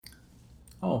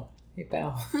Oh, hey,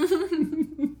 pal.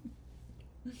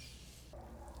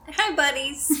 Hi,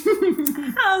 buddies.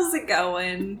 How's it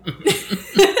going?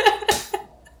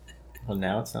 Well,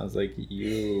 now it sounds like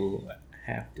you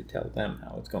have to tell them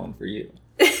how it's going for you.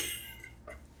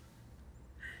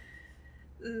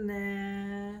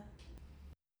 Nah.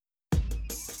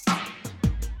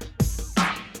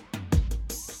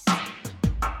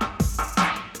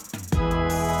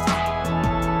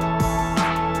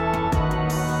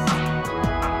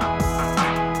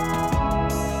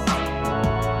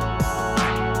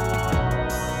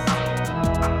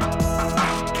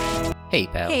 Hey,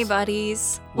 pals. Hey,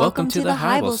 buddies. Welcome to the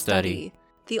Bible Study.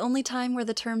 The only time where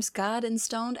the terms God and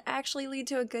stoned actually lead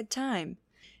to a good time.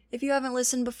 If you haven't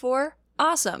listened before,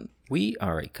 awesome. We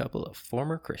are a couple of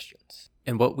former Christians.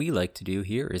 And what we like to do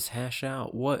here is hash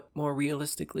out what more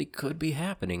realistically could be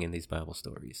happening in these Bible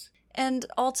stories. And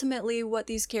ultimately, what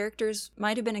these characters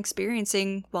might have been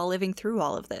experiencing while living through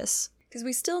all of this. Because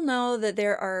we still know that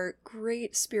there are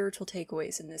great spiritual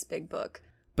takeaways in this big book.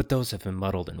 But those have been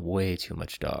muddled in way too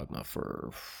much dogma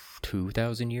for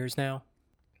 2,000 years now.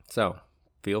 So,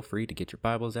 feel free to get your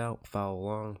Bibles out, follow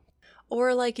along.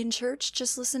 Or like in church,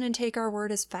 just listen and take our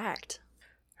word as fact.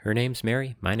 Her name's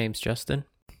Mary, my name's Justin.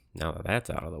 Now that that's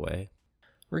out of the way,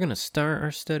 we're going to start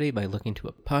our study by looking to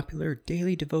a popular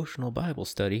daily devotional Bible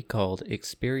study called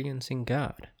Experiencing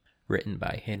God, written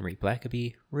by Henry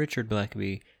Blackaby, Richard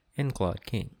Blackaby, and Claude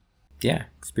King. Yeah,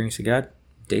 Experiencing God,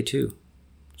 Day 2.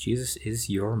 Jesus is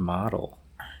your model.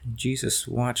 Jesus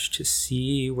watched to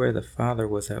see where the Father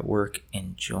was at work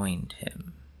and joined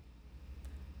him.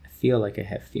 I feel like I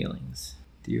have feelings.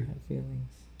 Do you have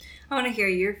feelings? I want to hear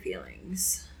your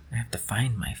feelings. I have to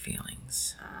find my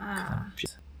feelings.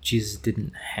 Jesus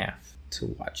didn't have to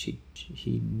watch.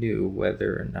 He knew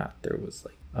whether or not there was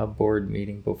like a board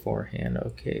meeting beforehand.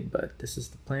 Okay, but this is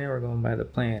the plan. We're going by the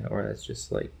plan. Or that's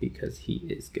just like because he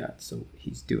is God. So what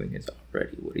he's doing is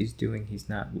already what he's doing. He's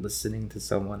not listening to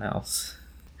someone else.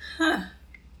 Huh.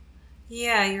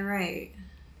 Yeah, you're right.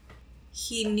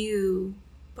 He knew,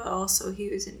 but also he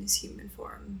was in his human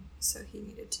form. So he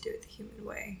needed to do it the human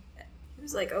way. He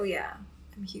was like, oh yeah,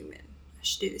 I'm human. I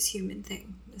should do this human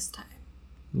thing this time.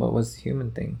 What was the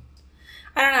human thing?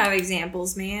 I don't have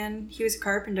examples, man. He was a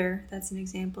carpenter. That's an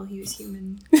example. He was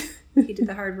human. He did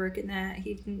the hard work in that.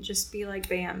 He didn't just be like,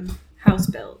 bam, house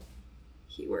built.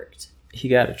 He worked. He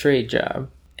got a trade job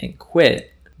and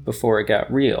quit before it got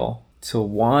real to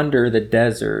wander the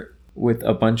desert with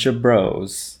a bunch of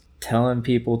bros telling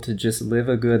people to just live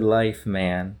a good life,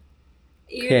 man.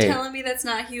 You're telling me that's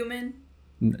not human?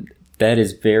 That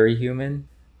is very human,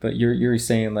 but you're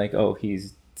saying like, oh,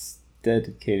 he's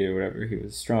dedicated or whatever. He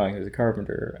was strong. He was a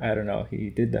carpenter. I don't know. He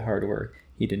did the hard work.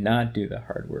 He did not do the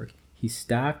hard work. He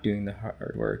stopped doing the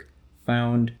hard work,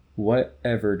 found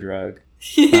whatever drug,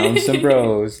 found some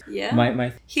bros.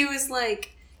 Yeah. He was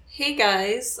like, hey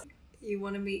guys, you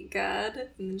want to meet God?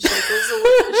 And then shakes a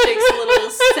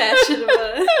little sachet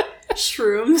of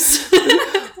shrooms.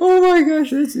 Oh my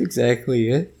gosh, that's exactly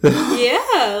it.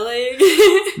 Yeah, like...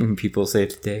 When people say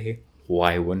it today,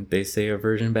 why wouldn't they say a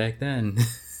version back then?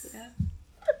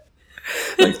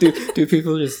 Like, do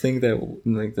people just think that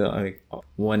like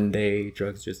one day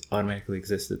drugs just automatically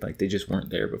existed, like they just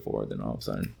weren't there before, then all of a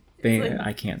sudden, bang, like,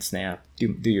 I can't snap.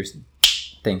 Do your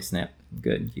thing, snap.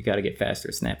 Good. You got to get faster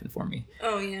at snapping for me.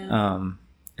 Oh yeah.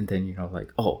 And then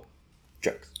like, oh,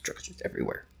 drugs just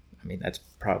everywhere. I mean, that's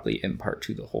probably in part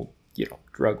to the whole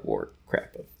drug war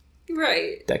crap of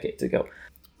decades ago.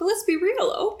 But let's be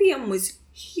real, opium was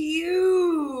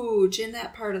huge in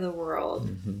that part of the world.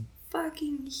 Mm-hmm.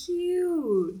 Fucking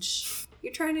huge.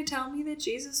 You're trying to tell me that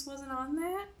Jesus wasn't on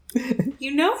that?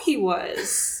 You know he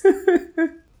was.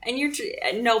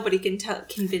 And nobody can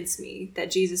convince me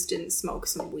that Jesus didn't smoke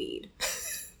some weed.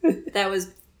 That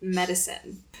was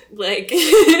medicine. Like,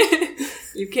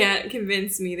 you can't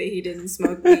convince me that he didn't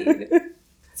smoke weed.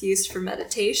 It's used for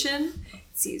meditation.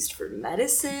 It's used for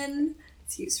medicine.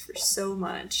 It's used for so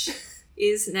much.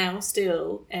 Is now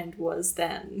still and was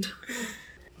then.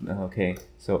 Okay,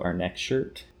 so our next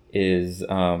shirt is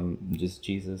just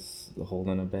Jesus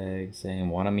holding a bag saying,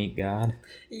 "Want to meet God?"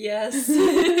 Yes.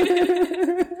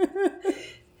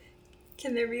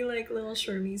 Can there be like little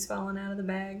shroomies falling out of the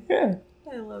bag? Yeah.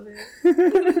 I love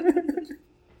it.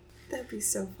 That'd be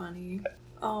so funny.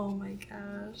 Oh my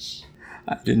gosh.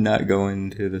 I did not go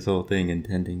into this whole thing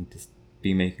intending to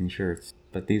be making shirts,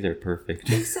 but these are perfect.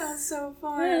 They sound so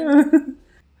fun.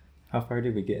 How far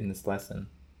did we get in this lesson?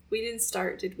 We didn't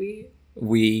start, did we?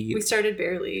 We started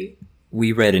barely.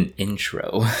 We read an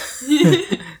intro.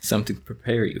 Something to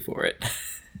prepare you for it.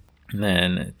 And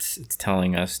then it's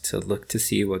telling us to look to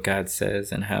see what God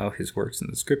says and how his works in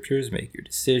the scriptures make your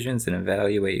decisions and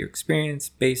evaluate your experience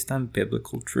based on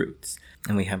biblical truths.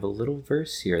 And we have a little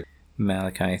verse here,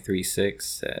 Malachi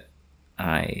 3:6, that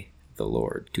I, the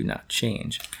Lord, do not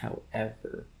change.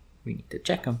 However, we need to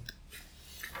check them.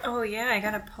 Oh yeah, I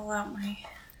gotta pull out my...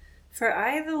 For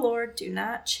I, the Lord, do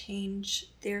not change.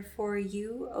 Therefore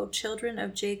you, O children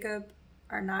of Jacob,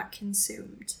 are not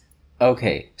consumed.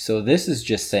 Okay, so this is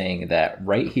just saying that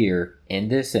right here, in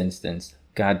this instance,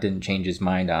 God didn't change his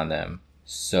mind on them,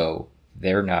 so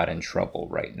they're not in trouble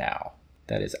right now.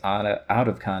 That is out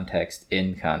of context,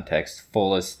 in context,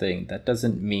 fullest thing. That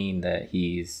doesn't mean that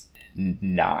he's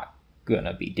not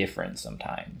gonna be different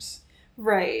sometimes.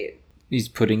 Right. He's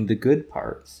putting the good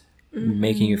parts,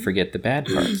 making you forget the bad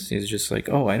parts. He's just like,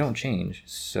 oh, I don't change,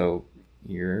 so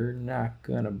you're not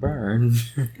gonna burn.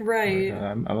 Right.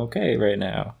 I'm okay right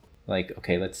now. Like,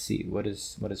 okay, let's see. What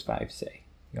does 5 say?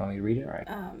 You want me to read it? All right.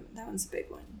 That one's a big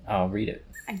one. I'll read it.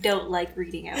 I don't like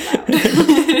reading out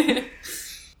loud.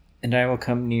 And I will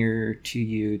come near to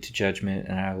you to judgment,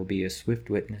 and I will be a swift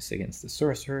witness against the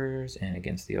sorcerers, and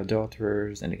against the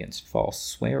adulterers, and against false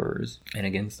swearers, and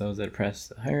against those that oppress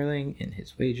the hireling in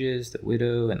his wages, the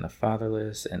widow, and the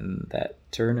fatherless, and that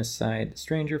turn aside the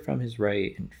stranger from his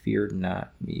right, and fear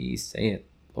not me, saith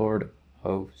Lord of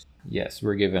hosts. Yes,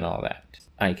 we're given all that.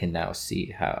 I can now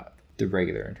see how the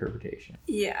regular interpretation.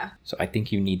 Yeah. So I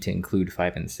think you need to include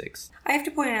 5 and 6. I have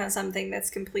to point out something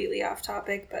that's completely off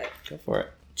topic, but... Go for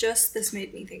it. Just this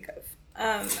made me think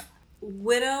of.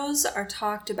 Widows are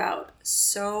talked about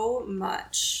so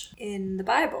much in the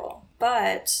Bible,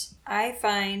 but I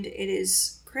find it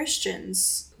is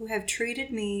Christians who have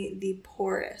treated me the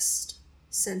poorest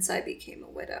since I became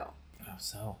a widow. Oh,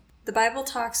 so? The Bible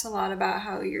talks a lot about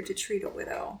how you're to treat a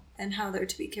widow and how they're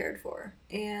to be cared for.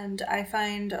 And I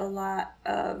find a lot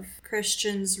of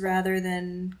Christians, rather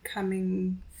than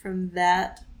coming from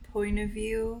that point of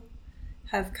view,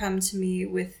 have come to me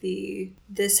with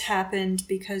this happened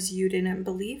because you didn't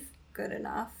believe good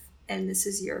enough, and this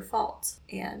is your fault,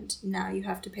 and now you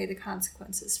have to pay the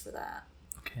consequences for that.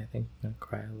 Okay, I think I'm going to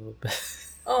cry a little bit.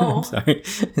 Oh. I'm sorry.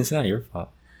 It's not your fault.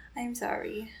 I'm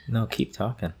sorry. No, keep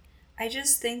talking. I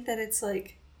just think that it's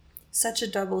like such a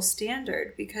double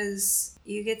standard, because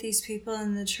you get these people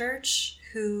in the church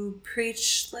who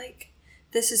preach like,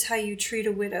 this is how you treat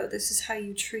a widow, this is how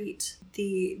you treat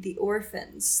the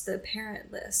orphans, the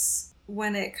parentless.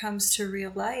 When it comes to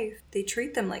real life, they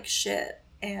treat them like shit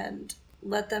and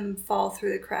let them fall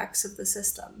through the cracks of the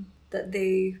system that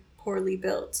they poorly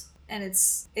built. And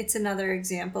it's another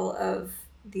example of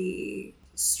the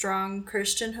strong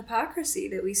Christian hypocrisy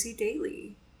that we see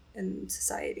daily in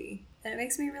society. And it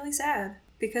makes me really sad,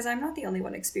 because I'm not the only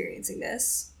one experiencing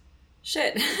this.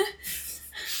 Shit.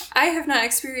 I have not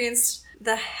experienced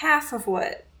the half of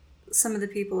what some of the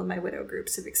people in my widow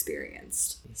groups have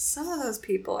experienced. Some of those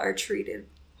people are treated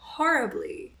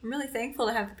horribly. I'm really thankful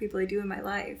to have the people I do in my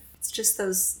life. It's just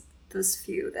those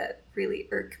few that really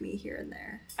irk me here and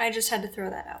there. I just had to throw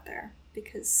that out there,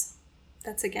 because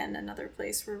that's, again, another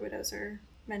place where widows are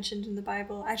mentioned in the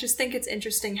Bible. I just think it's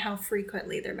interesting how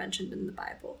frequently they're mentioned in the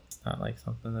Bible. It's not like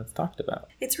something that's talked about.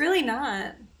 It's really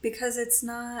not, because it's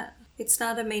not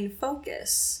a main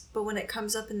focus. But when it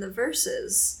comes up in the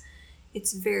verses,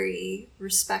 it's very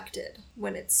respected.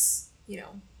 When it's,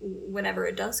 whenever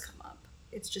it does come up,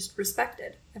 it's just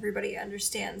respected. Everybody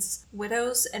understands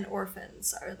widows and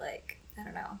orphans are like, I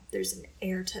don't know, there's an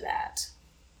air to that.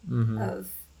 Mm-hmm.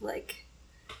 Of like,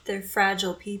 they're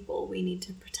fragile people. We need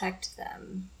to protect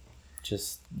them.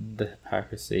 Just the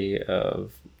hypocrisy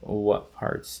of what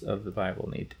parts of the Bible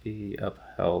need to be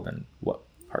upheld and what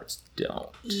parts don't.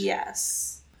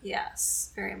 Yes,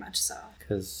 very much so.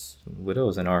 Because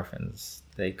widows and orphans,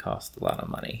 they cost a lot of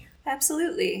money.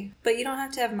 Absolutely. But you don't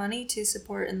have to have money to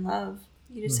support and love.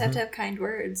 You just have to have kind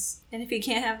words. And if you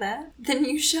can't have that, then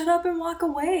you shut up and walk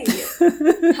away.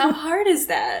 How hard is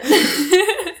that?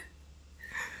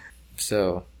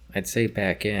 So, I'd say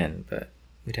back in, but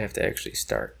we'd have to actually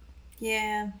start.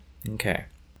 Yeah. Okay.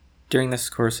 During this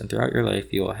course and throughout your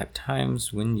life, you will have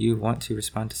times when you want to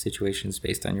respond to situations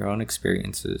based on your own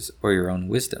experiences or your own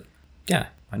wisdom. Yeah,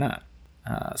 why not?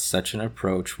 Such an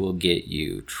approach will get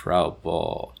you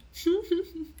trouble.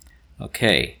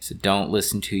 Okay, so don't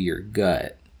listen to your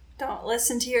gut. Don't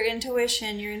listen to your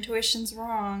intuition. Your intuition's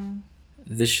wrong.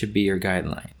 This should be your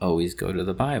guideline. Always go to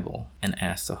the Bible and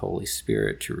ask the Holy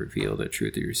Spirit to reveal the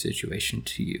truth of your situation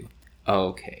to you.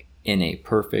 Okay, in a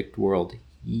perfect world,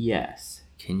 yes.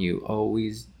 Can you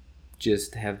always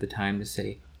just have the time to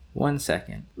say, 1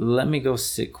 second. Let me go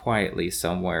sit quietly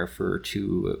somewhere for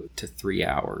 2 to 3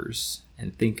 hours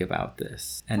and think about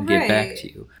this and get back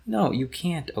to you. No, you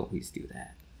can't always do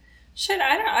that. Shit,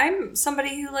 I'm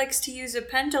somebody who likes to use a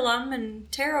pendulum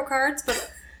and tarot cards,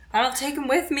 but I don't take them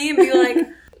with me and be like,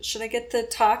 should I get the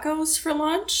tacos for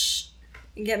lunch?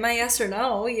 And get my yes or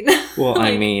no, you know? Well,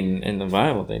 I mean, in the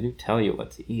Bible, they do tell you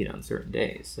what to eat on certain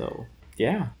days. So,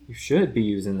 yeah, you should be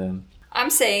using them. I'm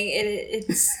saying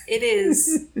it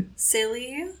is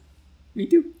silly. Me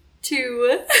too.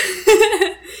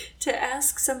 To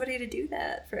ask somebody to do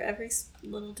that for every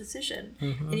little decision.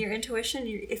 And your intuition,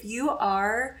 if you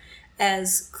are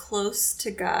as close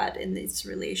to God in this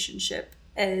relationship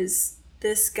as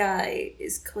this guy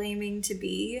is claiming to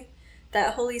be,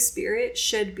 that Holy Spirit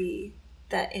should be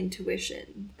that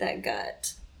intuition, that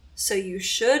gut. So you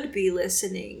should be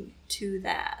listening to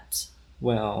that.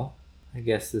 Well, I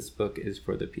guess this book is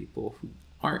for the people who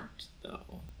aren't,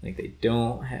 though. Like, they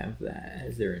don't have that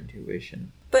as their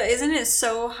intuition. But isn't it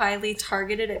so highly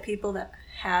targeted at people that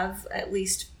have at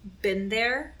least been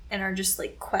there and are just,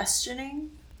 like,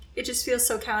 questioning? It just feels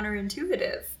so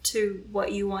counterintuitive to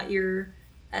what you want your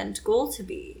end goal to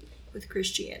be with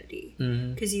Christianity.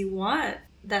 Because you want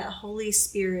that Holy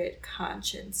Spirit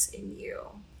conscience in you.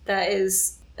 That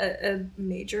is a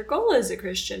major goal as a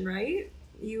Christian, right?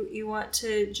 You want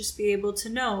to just be able to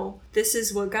know this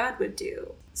is what God would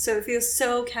do. So it feels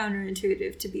so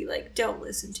counterintuitive to be like, don't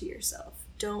listen to yourself.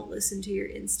 Don't listen to your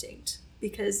instinct.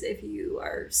 Because if you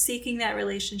are seeking that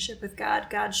relationship with God,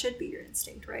 God should be your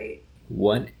instinct, right?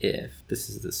 What if this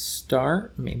is the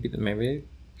start? Maybe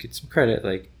get some credit.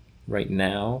 Like, right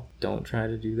now, don't try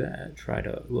to do that. Try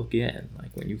to look in,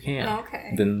 like, when you can.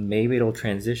 Okay. Then maybe it'll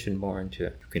transition more into,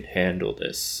 you can handle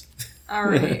this. All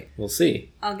right. We'll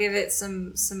see. I'll give it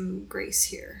some grace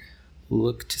here.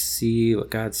 Look to see what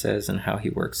God says and how he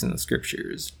works in the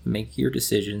scriptures. Make your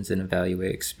decisions and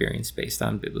evaluate experience based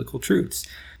on biblical truths.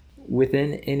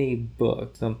 Within any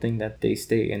book, something that they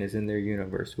state and is in their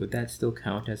universe, would that still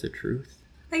count as a truth?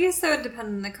 I guess that would depend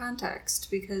on the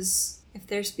context, because if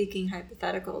they're speaking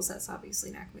hypotheticals, that's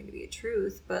obviously not going to be a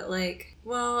truth. But, like,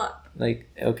 well... Like,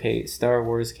 okay, Star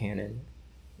Wars canon,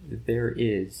 there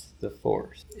is the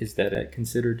Force. Is that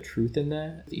considered truth in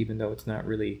that, even though it's not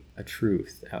really a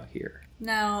truth out here?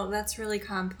 No, that's really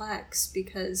complex,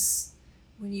 because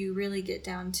when you really get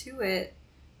down to it,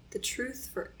 the truth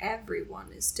for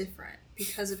everyone is different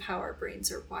because of how our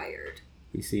brains are wired.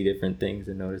 We see different things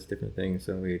and notice different things,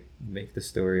 so we make the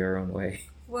story our own way.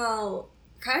 Well,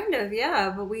 kind of,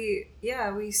 yeah, but we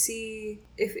see,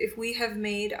 if we have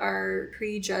made our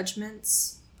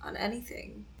prejudgments on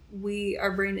anything,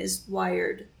 our brain is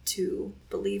wired to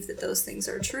believe that those things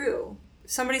are true.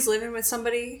 If somebody's living with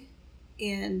somebody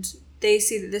and they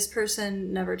see that this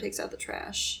person never takes out the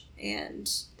trash and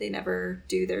they never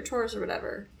do their chores or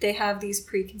whatever, they have these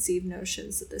preconceived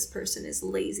notions that this person is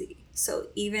lazy. So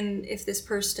even if this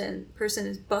person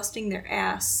is busting their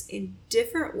ass in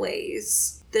different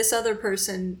ways, this other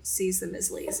person sees them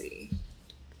as lazy.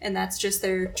 And that's just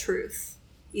their truth,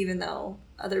 even though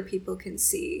other people can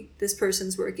see this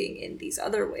person's working in these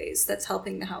other ways that's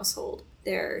helping the household.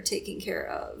 They're taking care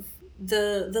of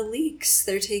the leaks,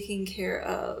 they're taking care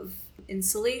of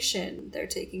insulation, they're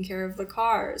taking care of the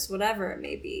cars, whatever it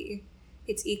may be.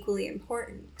 It's equally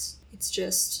important. It's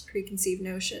just preconceived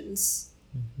notions.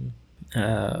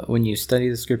 When you study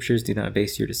the scriptures, do not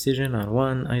base your decision on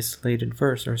one isolated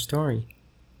verse or story.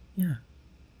 Yeah,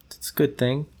 it's a good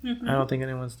thing. I don't think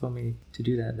anyone's told me to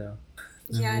do that, though.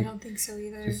 Yeah, I don't think so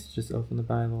either. Just open the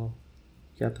Bible.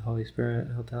 You got the Holy Spirit.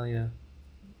 He'll tell you.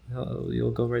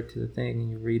 You'll go right to the thing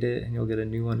and you read it and you'll get a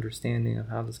new understanding of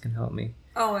how this can help me.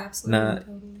 Oh, absolutely. Not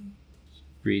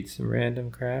read some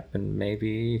random crap and maybe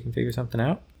you can figure something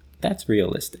out. That's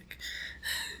realistic.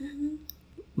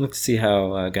 Let's see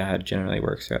how God generally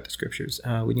works throughout the scriptures.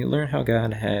 When you learn how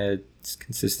God has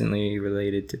consistently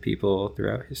related to people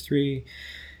throughout history,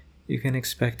 you can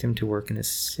expect him to work in a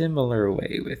similar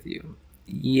way with you.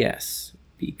 Yes,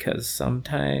 because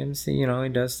sometimes, he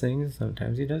does things,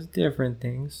 sometimes he does different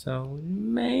things, so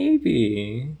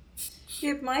maybe.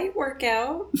 It might work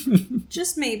out.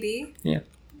 Just maybe. Yeah.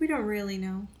 We don't really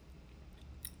know.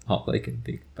 All I can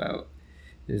think about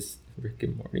is Rick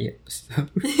and Morty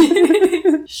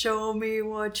episode. Show me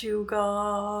what you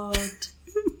got.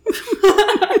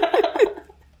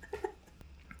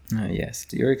 Yes,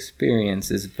 your experience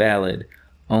is valid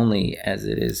only as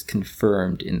it is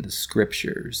confirmed in the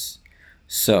scriptures.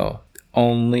 So,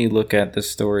 only look at the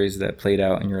stories that played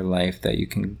out in your life that you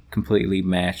can completely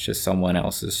match to someone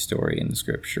else's story in the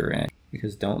scripture.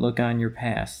 Because don't look on your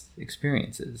past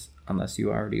experiences unless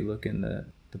you already look in the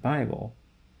Bible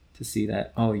to see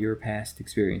that, oh, your past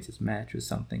experiences match with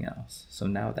something else. So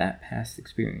now that past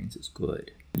experience is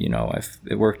good. You know, if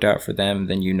it worked out for them,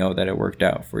 then you know that it worked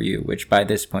out for you, which by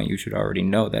this point you should already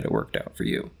know that it worked out for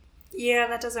you. Yeah,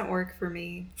 that doesn't work for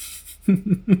me.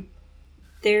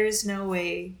 There's no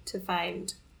way to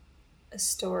find a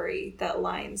story that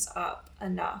lines up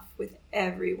enough with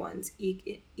everyone's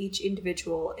each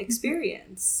individual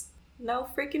experience. No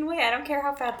freaking way. I don't care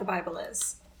how fat the Bible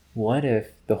is. What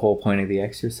if the whole point of the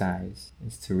exercise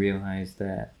is to realize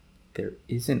that there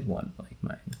isn't one like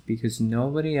mine? Because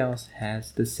nobody else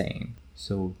has the same.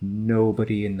 So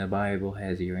nobody in the Bible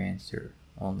has your answer.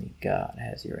 Only God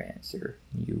has your answer.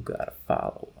 You gotta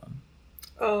follow him.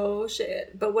 Oh,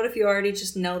 shit. But what if you already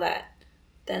just know that?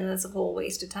 Then that's a whole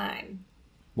waste of time.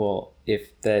 Well,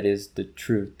 if that is the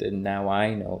truth, then now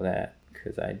I know that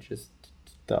because I just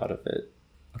thought of it.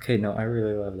 Okay, no, I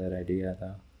really love that idea,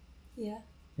 though. Yeah.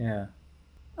 Yeah.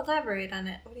 Elaborate on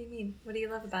it. What do you mean? What do you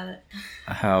love about it?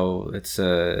 How it's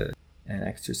an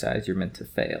exercise you're meant to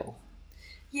fail.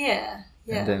 Yeah.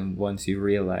 And then once you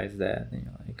realize that, then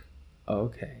you're like,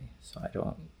 okay, so I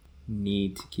don't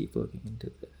need to keep looking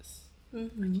into this.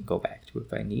 Mm-hmm. I can go back to it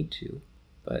if I need to,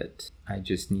 but I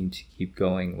just need to keep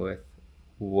going with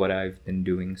what I've been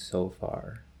doing so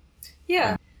far.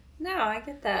 Yeah. No, I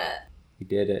get that. We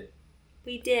did it.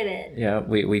 We did it. Yeah,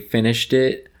 we finished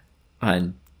it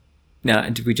on... Now,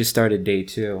 we just started day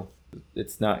 2.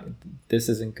 It's not... This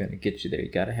isn't going to get you there.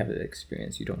 You got to have that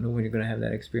experience. You don't know when you're going to have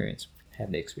that experience.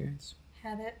 Have the experience.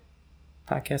 Had it.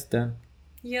 Podcast done.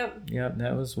 Yep. Yep,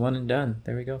 that was one and done.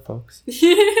 There we go, folks.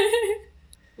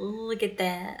 Look at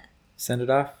that. Send it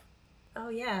off. Oh,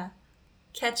 yeah.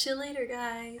 Catch you later,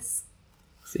 guys.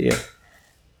 See ya.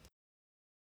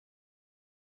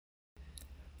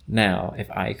 Now, if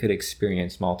I could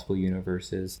experience multiple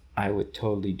universes, I would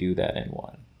totally do that in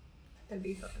one. That'd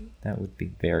be fun. That would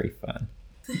be very fun.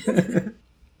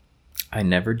 I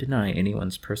never deny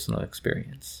anyone's personal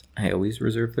experience. I always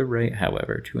reserve the right,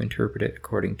 however, to interpret it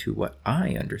according to what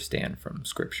I understand from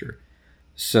Scripture.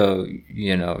 So,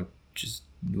 you know, just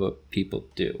what people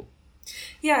do.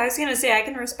 Yeah, I was going to say, I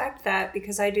can respect that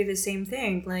because I do the same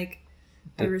thing. Like,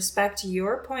 I respect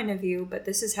your point of view, but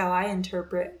this is how I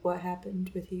interpret what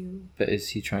happened with you. But is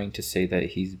he trying to say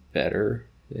that he's better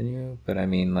than you? But I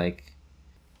mean, like...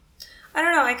 I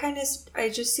don't know. I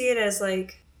just see it as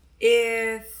like,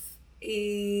 if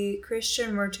a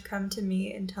Christian were to come to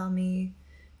me and tell me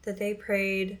that they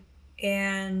prayed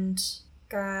and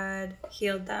God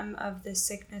healed them of this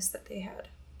sickness that they had.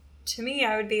 To me,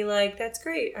 I would be like, that's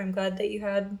great. I'm glad that you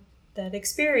had that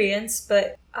experience,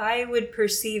 but I would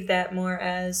perceive that more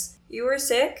as you were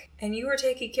sick and you were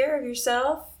taking care of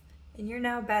yourself and you're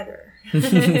now better.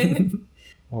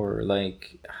 Or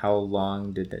like, how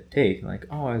long did that take? Like,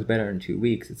 oh, I was better in 2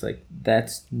 weeks. It's like,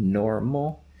 that's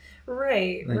normal.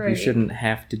 Right, like, you shouldn't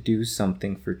have to do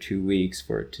something for 2 weeks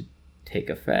for it to take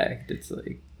effect. It's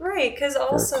like, right, because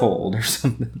also, for a cold or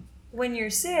something. When you're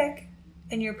sick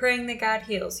and you're praying that God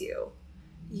heals you,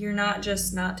 you're not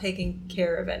just not taking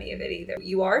care of any of it either.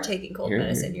 You are taking cold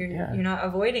medicine. You're not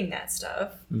avoiding that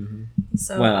stuff. Mm-hmm.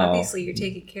 So obviously you're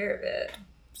taking care of it.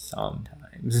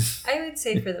 Sometimes. I would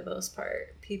say for the most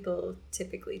part, people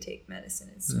typically take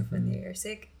medicine and stuff when they are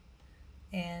sick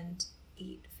and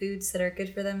eat foods that are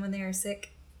good for them when they are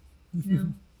sick, you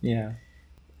know? Yeah.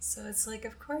 So it's like,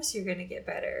 of course you're going to get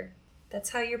better.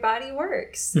 That's how your body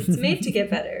works. It's made to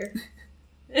get better.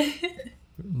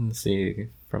 Let's see,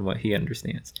 from what he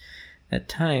understands. At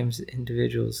times,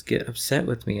 individuals get upset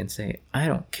with me and say, I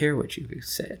don't care what you've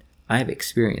said. I've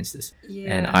experienced this.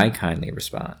 Yeah. And I kindly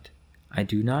respond, I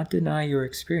do not deny your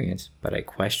experience, but I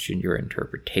question your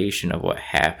interpretation of what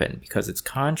happened because it's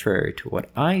contrary to what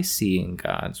I see in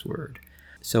God's word.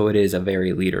 So it is a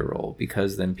very leader role,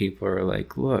 because then people are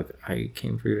like, look, I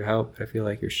came for you to help, but I feel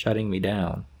like you're shutting me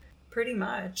down. Pretty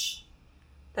much.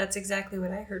 That's exactly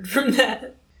what I heard from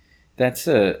that. I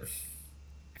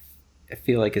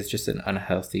feel like it's just an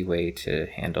unhealthy way to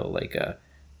handle like a,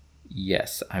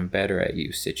 yes, I'm better at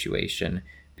you situation,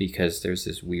 because there's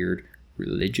this weird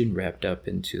religion wrapped up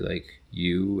into like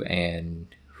you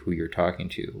and who you're talking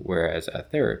to. Whereas a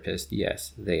therapist,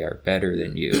 yes, they are better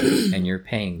than you and you're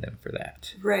paying them for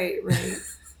that. Right.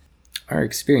 Our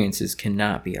experiences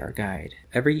cannot be our guide.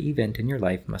 Every event in your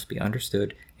life must be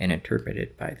understood and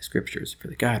interpreted by the scriptures, for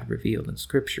the God revealed in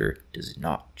scripture does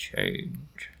not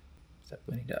change. Except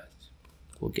when he does.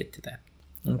 We'll get to that.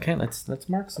 Okay, let's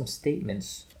mark some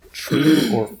statements,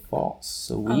 true or false,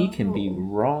 so we can be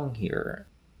wrong here.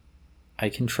 I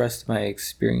can trust my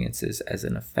experiences as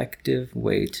an effective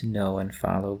way to know and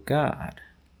follow God.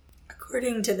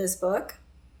 According to this book,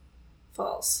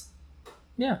 false.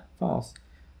 Yeah, false.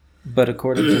 But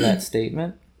according to that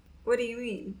statement, What do you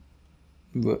mean?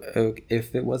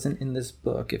 if it wasn't in this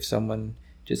book, if someone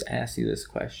just asked you this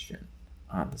question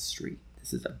on the street,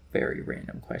 this is a very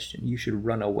random question, you should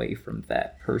run away from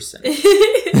that person.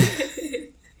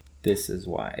 This is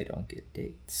why I don't get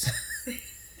dates.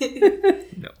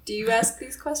 No. Do you ask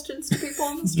these questions to people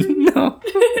on the street? No.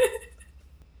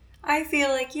 I feel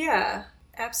like, yeah,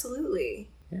 absolutely.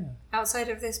 Yeah. Outside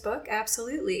of this book,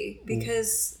 absolutely.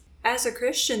 Because as a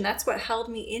Christian, that's what held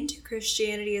me into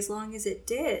Christianity as long as it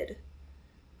did.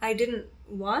 I didn't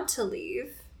want to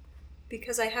leave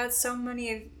because I had so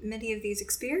many of these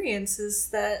experiences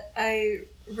that I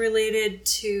related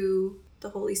to the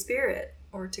Holy Spirit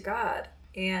or to God.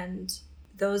 And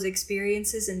those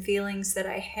experiences and feelings that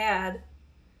I had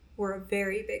were a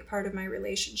very big part of my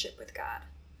relationship with God.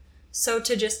 So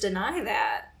to just deny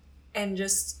that and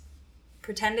just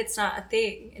pretend it's not a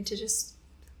thing and to just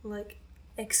like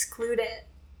exclude it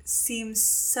seems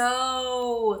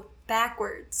so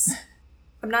backwards.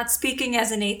 I'm not speaking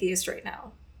as an atheist right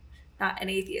now. Not an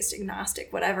atheist,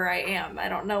 agnostic, whatever I am. I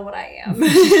don't know what I am.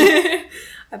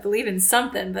 I believe in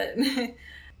something, but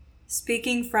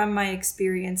speaking from my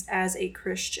experience as a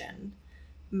Christian,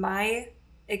 my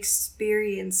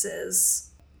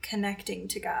experiences connecting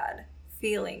to God,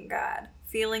 feeling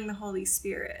the Holy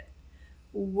Spirit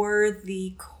were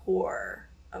the core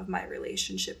of my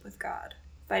relationship with God.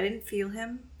 If I didn't feel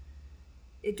him,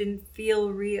 it didn't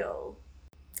feel real.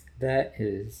 That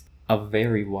is a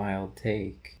very wild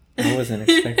take. I wasn't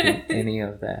expecting any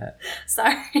of that.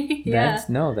 Sorry. Yeah.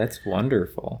 That's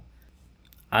wonderful.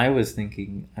 I was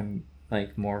thinking I'm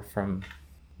like more from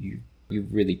you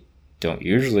really don't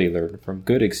usually learn from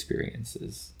good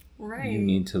experiences. Right. You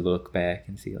need to look back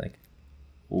and see like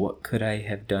what could I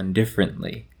have done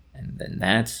differently? And then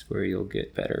that's where you'll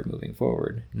get better moving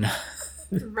forward.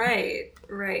 Right.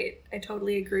 I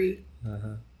totally agree.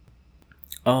 Uh-huh.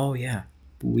 Oh yeah.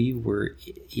 We were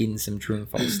in some true and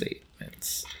false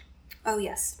statements. Oh,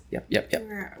 yes. Yep.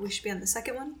 We should be on the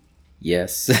second one?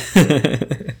 Yes.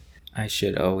 I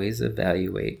should always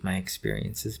evaluate my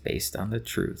experiences based on the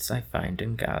truths I find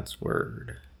in God's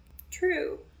Word.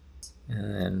 True.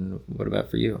 And what about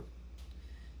for you?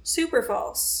 Super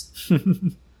false.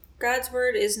 God's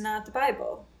Word is not the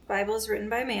Bible. The Bible is written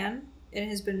by man. It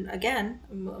has been, again,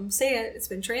 I'm saying it, it's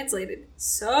been translated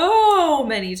so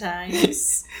many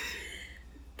times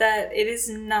that it is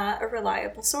not a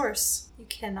reliable source. You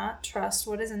cannot trust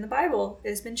what is in the Bible. It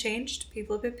has been changed.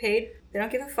 People have been paid. They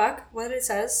don't give a fuck what it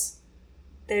says.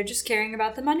 They're just caring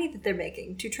about the money that they're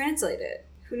making to translate it.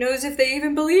 Who knows if they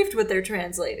even believed what they're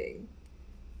translating?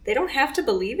 They don't have to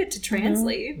believe it to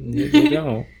translate. No, they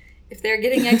don't. If they're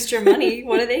getting extra money,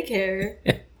 what do they care?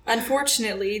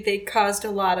 Unfortunately, they caused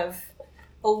a lot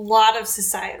of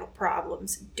societal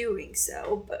problems doing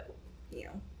so, but,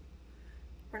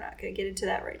 we're not going to get into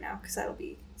that right now because that'll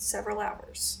be several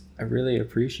hours. I really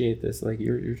appreciate this. Like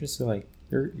you're just like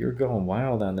you're going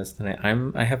wild on this tonight.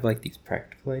 I have like these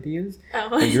practical ideas,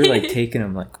 but you're like taking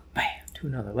them like bam to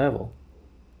another level.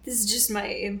 This is just my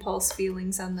impulse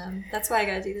feelings on them. That's why I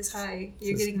gotta do this high.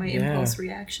 You're getting my impulse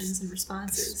reactions and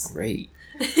responses. Great.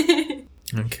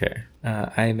 Okay.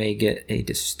 I may get a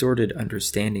distorted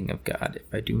understanding of God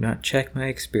if I do not check my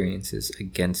experiences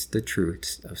against the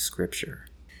truths of Scripture.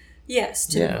 Yes,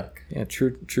 to the book. Yeah,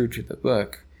 true to the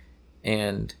book.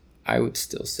 And I would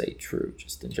still say true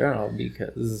just in general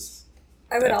because...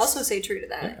 I would also say true to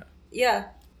that. Yeah,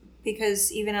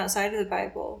 because even outside of the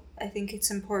Bible, I think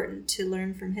it's important to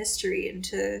learn from history and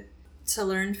to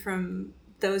learn from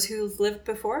those who've lived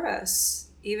before us,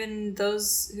 even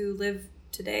those who live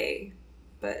today,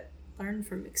 but learn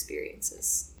from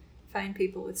experiences. Find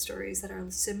people with stories that are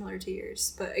similar to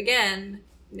yours. But again,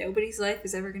 nobody's life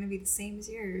is ever going to be the same as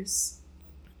yours.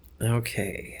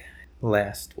 Okay,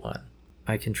 last one.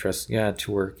 I can trust God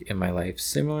to work in my life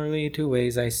similarly to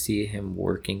ways I see him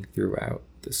working throughout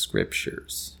the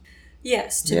Scriptures.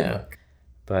 Yes, to the book.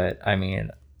 But, I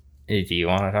mean, do you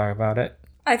want to talk about it?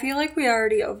 I feel like we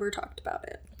already over-talked about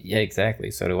it. Yeah,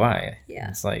 exactly. So do I. Yeah.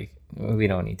 It's like, we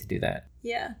don't need to do that.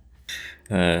 Yeah.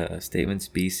 Statements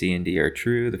B, C, and D are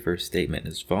true. The first statement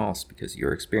is false because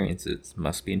your experiences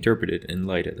must be interpreted in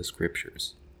light of the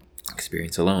Scriptures.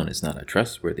 Experience alone is not a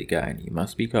trustworthy guide. You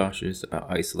must be cautious about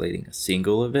isolating a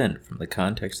single event from the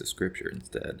context of Scripture.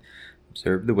 Instead,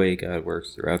 observe the way God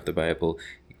works throughout the Bible.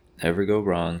 You will never go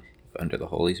wrong if, under the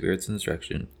Holy Spirit's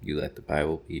instruction, you let the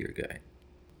Bible be your guide.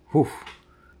 Whew.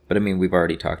 But I mean, we've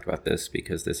already talked about this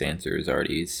because this answer is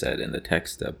already said in the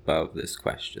text above this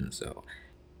question, so...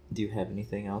 Do you have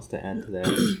anything else to add to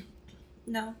that?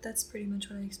 No, that's pretty much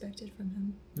what I expected from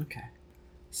him. Okay.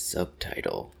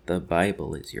 Subtitle: The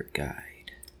Bible is Your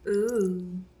Guide.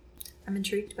 Ooh, I'm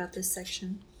intrigued about this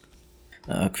section.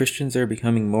 Christians are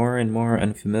becoming more and more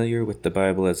unfamiliar with the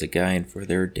Bible as a guide for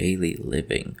their daily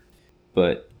living.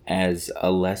 But as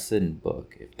a lesson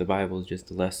book, if the Bible is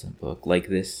just a lesson book, like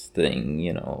this thing,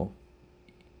 the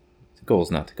goal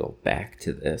is not to go back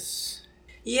to this.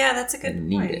 Yeah, that's a good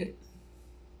point. It.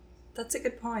 That's a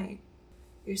good point.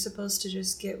 You're supposed to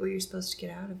just get what you're supposed to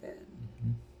get out of it.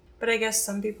 Mm-hmm. But I guess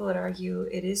some people would argue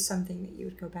it is something that you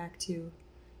would go back to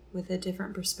with a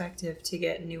different perspective to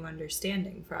get new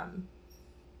understanding from.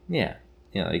 Yeah,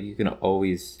 like you can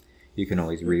always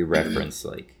re-reference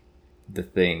like the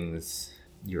things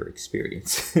you're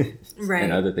experiencing, right?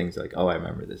 And other things like, oh, I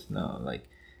remember this. No, like,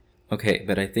 okay,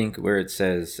 but I think where it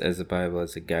says as a Bible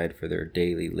as a guide for their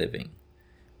daily living,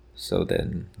 so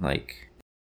then like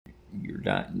you're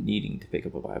not needing to pick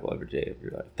up a Bible every day of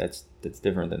your life. That's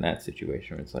different than that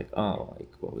situation where it's like, oh,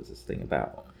 like what was this thing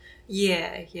about?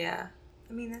 Yeah.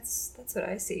 I mean, that's what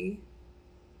I see.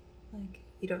 Like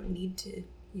you don't need to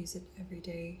use it every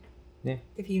day. Yeah.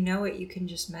 If you know it, you can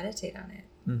just meditate on it.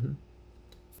 Mm-hmm.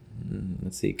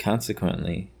 Let's see.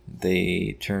 Consequently,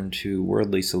 they turn to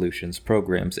worldly solutions,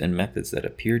 programs, and methods that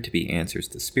appear to be answers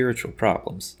to spiritual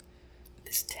problems.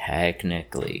 This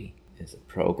technically is a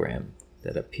program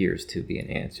that appears to be an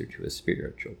answer to a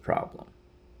spiritual problem.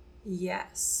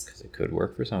 Yes. Because it could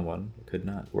work for someone, it could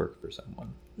not work for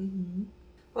someone. Mm-hmm.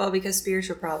 Well, because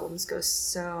spiritual problems go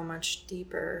so much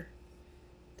deeper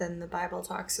than the Bible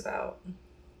talks about.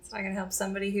 It's not going to help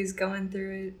somebody who's going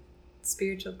through a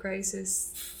spiritual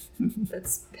crisis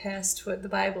that's past what the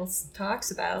Bible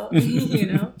talks about,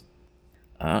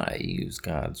 I use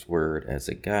God's word as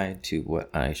a guide to what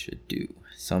I should do.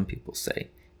 Some people say,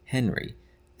 Henry,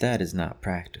 that is not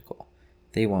practical.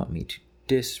 They want me to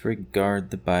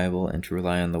disregard the Bible and to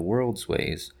rely on the world's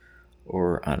ways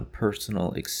or on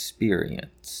personal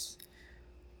experience.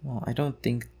 Well, I don't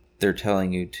think they're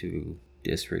telling you to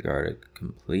disregard it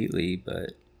completely,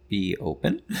 but be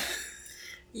open.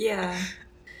 Yeah,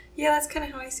 that's kind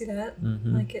of how I see that.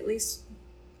 Mm-hmm. Like, at least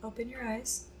open your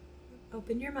eyes,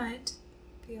 open your mind,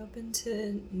 be open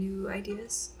to new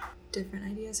ideas, different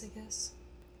ideas, I guess.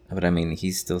 But I mean,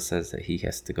 he still says that he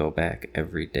has to go back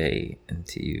every day and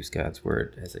to use God's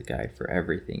word as a guide for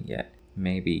everything, yet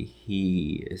maybe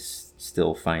he is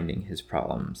still finding his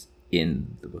problems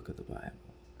in the book of the Bible.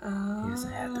 Oh. He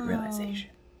hasn't had the realization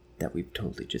that we've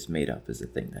totally just made up as a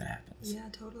thing that happens. Yeah,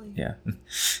 totally. Yeah.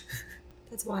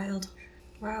 That's wild.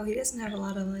 Wow, he doesn't have a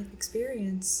lot of life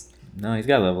experience. No, he's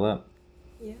got to level up.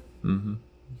 Yeah. Mm-hmm.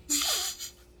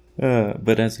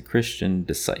 But as a Christian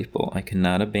disciple, I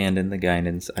cannot abandon the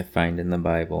guidance I find in the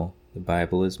Bible. The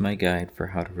Bible is my guide for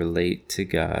how to relate to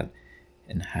God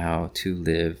and how to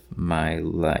live my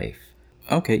life.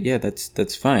 Okay, yeah,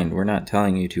 that's fine. We're not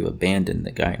telling you to abandon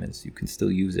the guidance. You can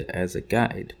still use it as a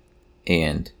guide.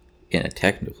 And in a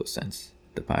technical sense,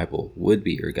 the Bible would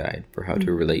be your guide for how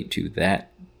to relate to that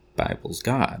Bible's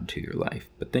God to your life.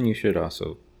 But then you should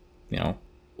also,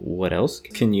 what else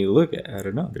can you look at? I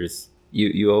don't know.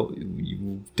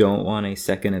 You don't want a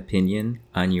second opinion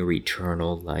on your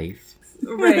eternal life.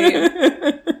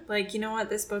 Right. Like, you know what?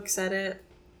 This book said it.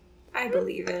 I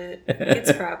believe it.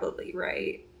 It's probably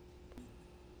right.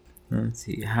 Let's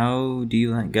see. How do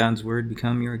you let God's word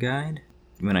become your guide?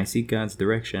 When I seek God's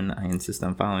direction, I insist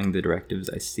on following the directives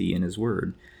I see in his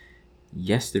word.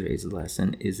 Yesterday's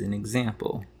lesson is an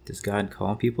example. Does God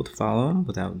call people to follow him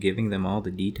without giving them all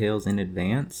the details in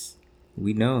advance?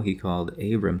 We know he called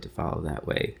Abram to follow that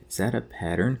way. Is that a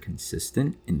pattern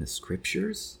consistent in the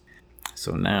scriptures?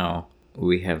 So now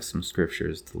we have some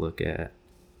scriptures to look at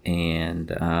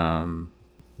and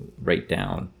write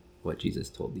down what Jesus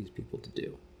told these people to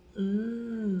do.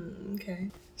 Okay.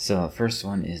 So the first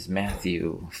one is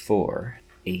Matthew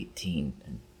 4:18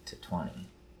 to 20.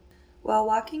 While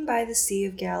walking by the Sea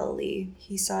of Galilee,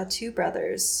 he saw two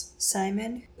brothers,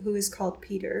 Simon, who is called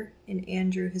Peter, and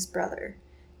Andrew his brother,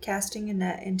 casting a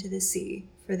net into the sea,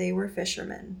 for they were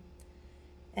fishermen.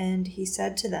 And he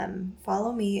said to them,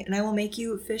 "Follow me, and I will make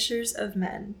you fishers of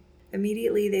men."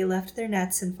 Immediately they left their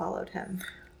nets and followed him.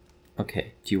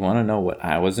 Okay, do you want to know what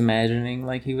I was imagining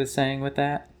like he was saying with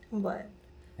that? What?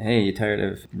 Hey, you tired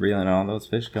of reeling all those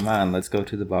fish? Come on, let's go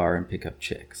to the bar and pick up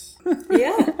chicks.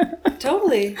 Yeah,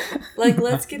 totally. Like,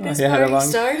 let's get this party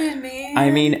started, man.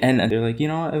 I mean, and they're like, you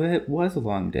know what? It was a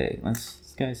long day.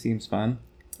 This guy seems fun.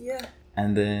 Yeah.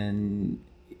 And then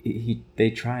they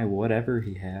try whatever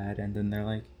he had, and then they're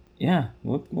like, yeah,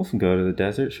 we'll go to the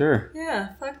desert, sure. Yeah,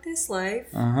 fuck this life.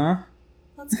 Uh-huh.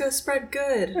 Let's go spread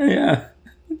good. Yeah,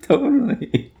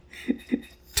 totally.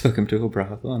 Took him to a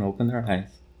brothel and opened their eyes.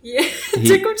 Yeah. He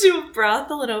took them to a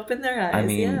brothel and opened their eyes. I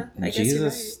mean, yeah, I Jesus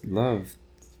guess you're loved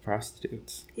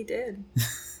prostitutes. right. He did.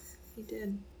 He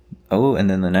did. Oh, and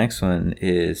then the next one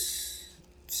is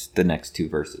the next two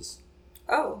verses.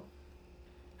 Oh.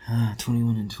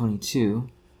 21 and 22.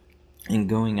 And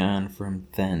going on from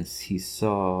thence, he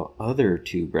saw other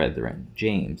two brethren,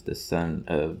 James, the son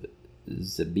of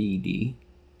Zebedee,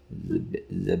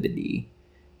 and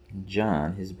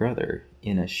John, his brother,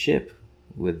 in a ship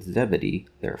with Zebedee,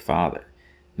 their father,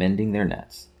 mending their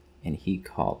nets. And he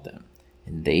called them.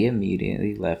 And they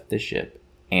immediately left the ship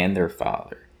and their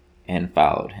father and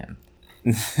followed him.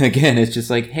 Again, it's just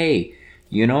like, hey,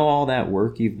 you know all that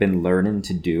work you've been learning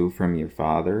to do from your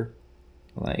father?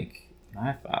 Like,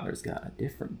 my father's got a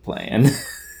different plan.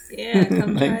 Yeah,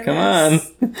 come like, try come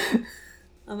this. on.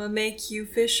 I'm gonna make you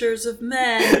fishers of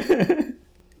men.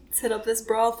 Let's hit up this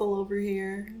brothel over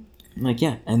here. Like,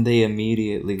 yeah, and they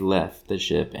immediately left the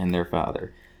ship and their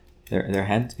father. There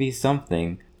had to be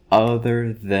something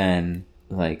other than,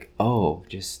 like, oh,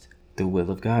 just the will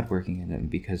of God working in him.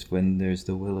 Because when there's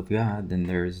the will of God, then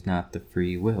there's not the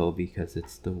free will, because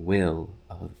it's the will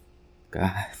of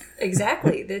God.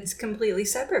 Exactly. That's completely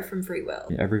separate from free will.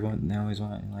 Everyone, they always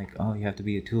want, like, oh, you have to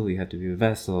be a tool, you have to be a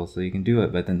vessel so you can do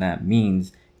it. But then that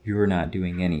means you're not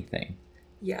doing anything.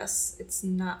 Yes, it's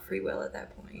not free will at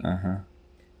that point. Uh-huh.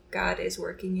 God is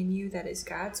working in you. That is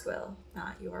God's will,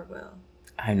 not your will.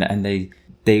 And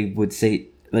they would say,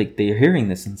 like, they're hearing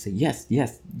this and say, yes,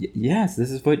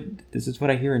 this is what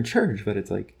I hear in church. But it's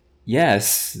like,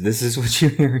 yes, this is what you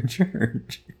hear in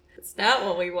church. It's not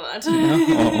what we want.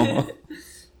 No.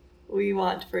 We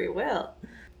want free will,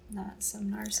 not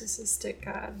some narcissistic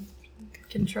God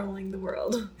controlling the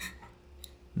world.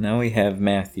 Now we have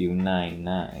Matthew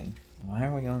 9:9. Why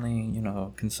are we only,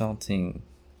 consulting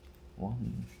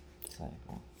one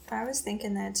disciple? I was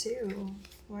thinking that too.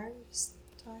 Why are we just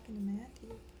talking to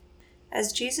Matthew?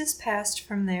 As Jesus passed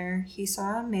from there, he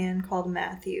saw a man called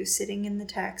Matthew sitting in the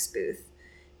tax booth,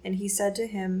 and he said to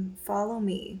him, "Follow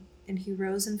me." And he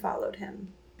rose and followed him.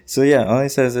 So yeah, all he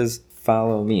says is,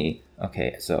 "Follow me."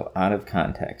 Okay, so out of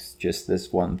context, just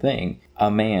this one thing, a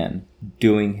man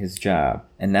doing his job,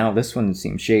 and now this one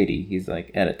seems shady. He's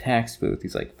like at a tax booth.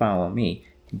 He's like, "Follow me."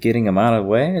 Getting him out of the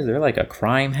way? Is there like a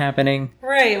crime happening?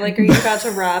 Right, like, are you about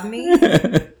to rob me?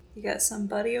 You got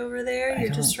somebody over there you're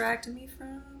distracting me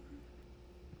from?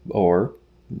 Or,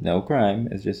 no crime.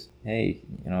 It's just, hey,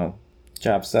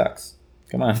 job sucks.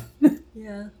 Come on.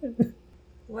 Yeah.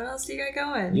 What else do you got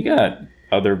going? You got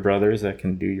other brothers that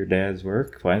can do your dad's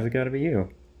work. Why has it got to be you?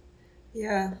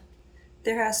 Yeah.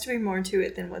 There has to be more to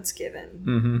it than what's given.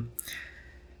 Mm-hmm.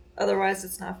 Otherwise,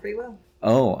 it's not free will.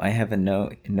 Oh, I have a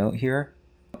note here.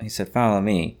 He said, "Follow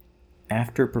me,"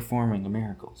 after performing a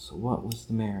miracle. So what was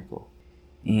the miracle?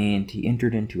 And he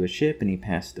entered into a ship, and he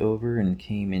passed over and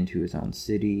came into his own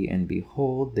city. And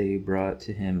behold, they brought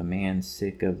to him a man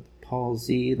sick of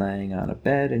palsy, lying on a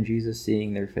bed. And Jesus,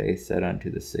 seeing their faith, said unto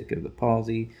the sick of the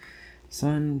palsy,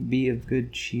 "Son, be of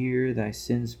good cheer, thy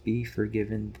sins be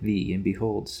forgiven thee." And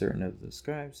behold, certain of the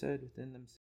scribes said within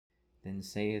themselves, Then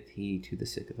saith he to the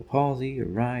sick of the palsy,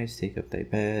 Arise, take up thy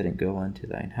bed, and go unto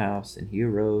thine house. And he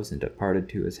arose and departed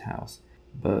to his house.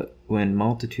 But when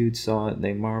multitudes saw it,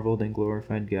 they marveled and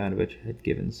glorified God, which had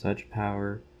given such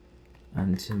power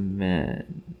unto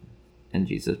men. And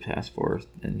Jesus passed forth,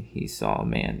 and he saw a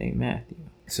man named Matthew.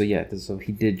 So so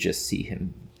he did just see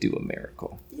him do a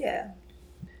miracle. Yeah.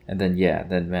 And then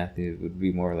Matthew would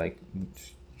be more like,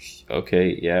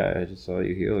 okay, yeah, I just saw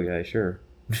you heal a guy, sure.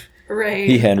 Right.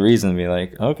 He had reason to be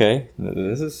like, okay,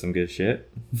 this is some good shit.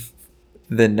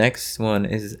 The next one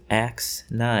is Acts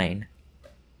 9,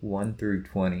 1 through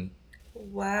 20.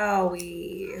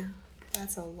 Wowee.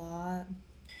 That's a lot.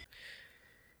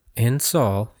 And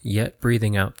Saul, yet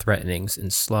breathing out threatenings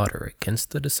and slaughter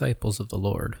against the disciples of the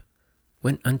Lord,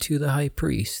 went unto the high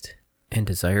priest, and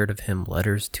desired of him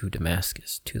letters to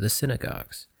Damascus, to the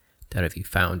synagogues, that if he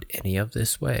found any of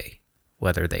this way,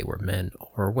 whether they were men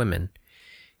or women,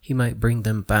 he might bring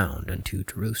them bound unto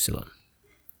Jerusalem.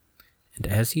 And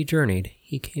as he journeyed,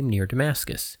 he came near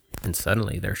Damascus, and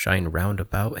suddenly there shined round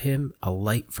about him a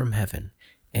light from heaven,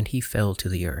 and he fell to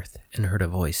the earth, and heard a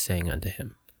voice saying unto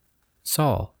him,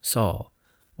 Saul, Saul,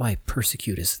 why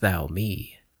persecutest thou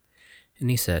me? And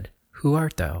he said, Who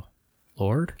art thou,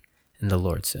 Lord? And the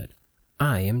Lord said,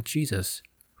 I am Jesus,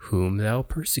 whom thou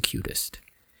persecutest.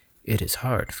 It is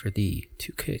hard for thee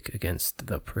to kick against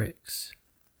the pricks.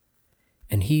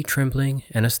 And he, trembling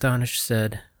and astonished,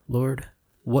 said, Lord,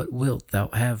 what wilt thou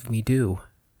have me do?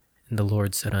 And the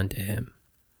Lord said unto him,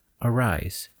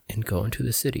 Arise, and go into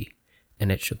the city,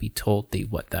 and it shall be told thee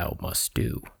what thou must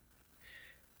do.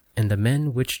 And the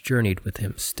men which journeyed with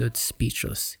him stood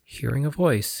speechless, hearing a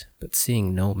voice, but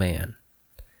seeing no man.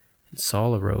 And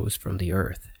Saul arose from the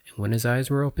earth, and when his eyes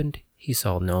were opened, he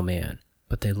saw no man.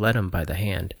 But they led him by the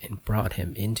hand, and brought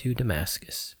him into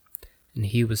Damascus. And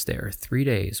he was there 3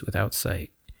 days without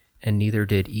sight, and neither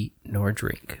did eat nor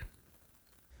drink.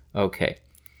 Okay,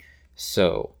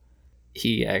 so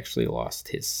he actually lost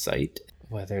his sight.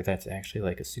 Whether that's actually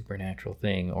like a supernatural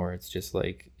thing, or it's just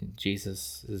like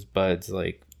Jesus's buds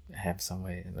like have some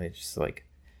way, like just like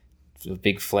a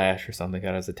big flash or something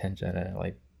got his attention, and it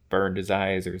like burned his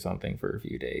eyes or something for a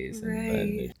few days.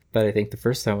 Right. But I think the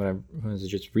first time when I was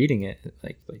just reading it,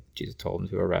 like Jesus told him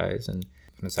to arise, and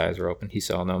when his eyes were open, he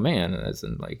saw no man. And as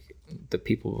in like the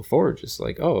people before, just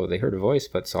like, oh, they heard a voice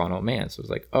but saw no man. So it was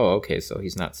like, oh, okay, so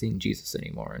he's not seeing Jesus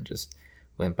anymore, and just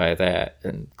went by that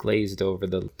and glazed over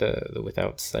the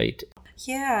without sight.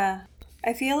 Yeah.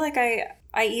 I feel like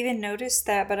I even noticed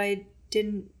that, but I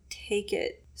didn't take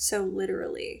it so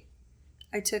literally.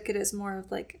 I took it as more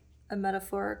of like a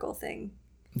metaphorical thing.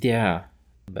 Yeah,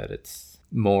 but it's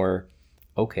more,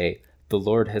 okay, the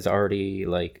Lord has already,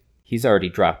 like, he's already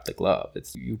dropped the glove.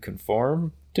 It's you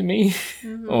conform to me,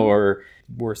 or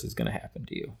worse is going to happen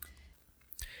to you.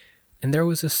 And there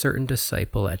was a certain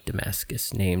disciple at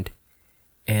Damascus named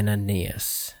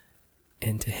Ananias.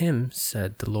 And to him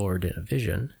said the Lord in a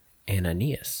vision,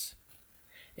 Ananias.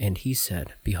 And he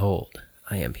said, Behold,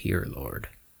 I am here, Lord.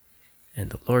 And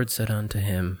the Lord said unto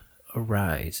him,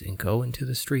 Arise, and go into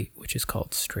the street which is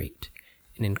called Straight,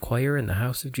 and inquire in the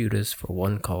house of Judas for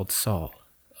one called Saul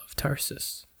of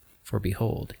Tarsus. For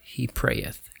behold, he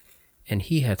prayeth, and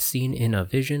he hath seen in a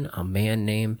vision a man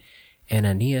named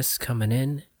Ananias coming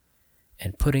in,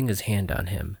 and putting his hand on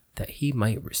him, that he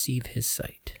might receive his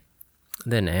sight.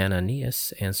 Then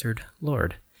Ananias answered,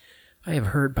 Lord, I have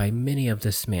heard by many of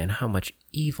this man how much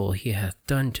evil he hath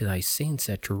done to thy saints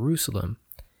at Jerusalem.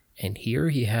 And here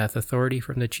he hath authority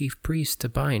from the chief priests to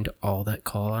bind all that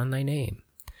call on thy name.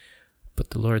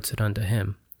 But the Lord said unto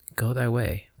him, Go thy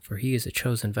way, for he is a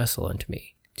chosen vessel unto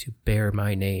me, to bear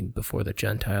my name before the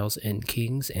Gentiles and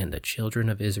kings and the children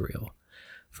of Israel.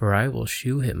 For I will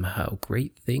shew him how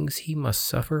great things he must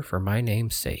suffer for my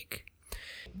name's sake.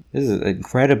 This is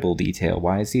incredible detail.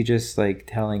 Why is he just like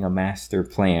telling a master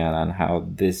plan on how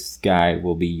this guy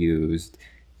will be used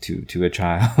to a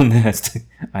child?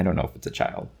 I don't know if it's a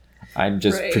child. I'm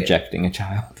just projecting a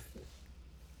child.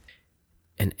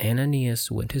 And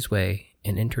Ananias went his way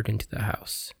and entered into the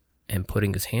house, and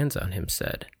putting his hands on him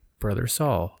said, Brother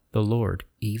Saul, the Lord,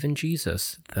 even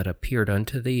Jesus, that appeared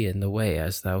unto thee in the way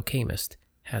as thou camest,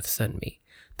 hath sent me,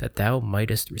 that thou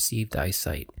mightest receive thy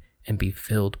sight, and be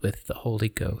filled with the Holy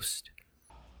Ghost.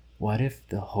 What if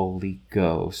the Holy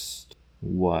Ghost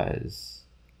was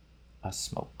a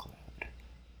smoke cloud?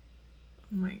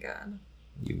 Oh my God.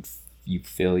 You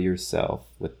fill yourself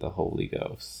with the Holy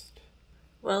Ghost.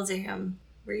 Well, damn.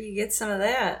 Where you get some of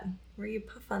that? Where you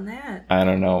puff on that? I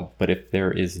don't know, but if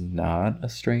there is not a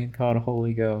strain called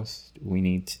Holy Ghost, we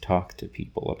need to talk to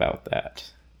people about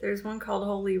that. There's one called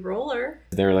Holy Roller.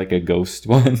 Is there like a ghost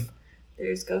one?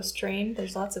 There's Ghost Train.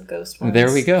 There's lots of ghost ones.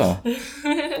 There we go.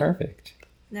 Perfect.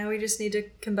 Now we just need to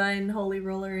combine Holy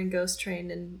Roller and Ghost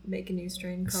Train and make a new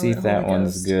strain called See if that Holy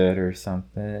one's Ghost. good or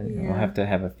something. Yeah. We'll have to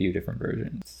have a few different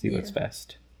versions. See what's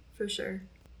best. For sure.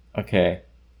 Okay.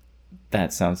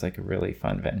 That sounds like a really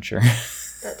fun venture.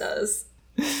 That does.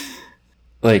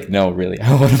 Like, no, really.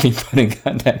 I want to be put in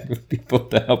contact with people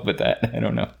to help with that. I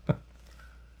don't know.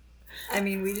 I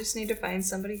mean, we just need to find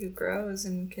somebody who grows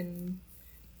and can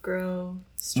grow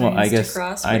strains Well, I guess to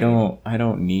crossbreed. I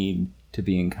don't need to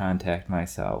be in contact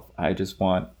myself. I just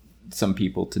want some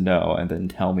people to know and then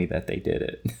tell me that they did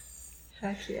it.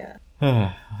 Heck yeah.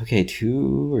 Okay,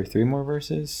 2 or 3 more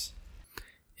verses.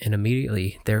 And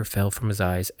immediately there fell from his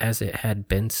eyes as it had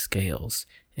been scales,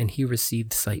 and he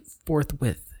received sight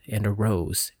forthwith, and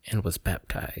arose, and was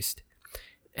baptized.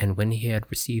 And when he had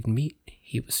received meat,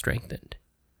 he was strengthened.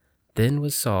 Then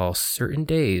was Saul certain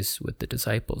days with the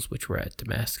disciples which were at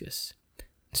Damascus.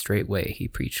 And straightway he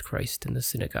preached Christ in the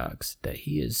synagogues, that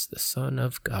he is the Son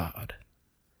of God.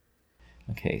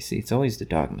 Okay, see, it's always the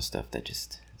dogma stuff that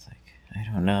just, it's like,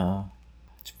 I don't know.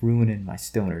 It's ruining my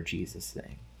stoner Jesus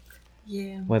thing.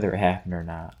 Yeah. Whether it happened or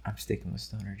not, I'm sticking with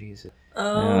stoner Jesus.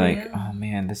 Oh, like, yeah. oh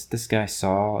man, this guy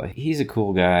Saul, he's a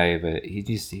cool guy, but he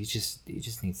just needs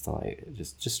to like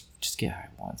just get high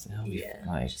once, and he'll be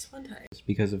like, just one time.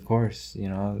 because of course, you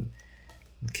know,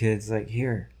 the kid's like,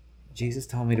 here, Jesus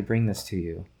told me to bring this to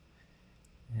you,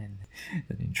 and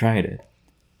then he tried it,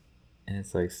 and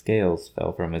it's like scales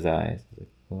fell from his eyes. Like,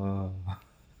 whoa.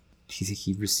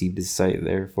 He received his sight,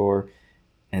 therefore,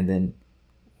 and then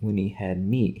when he had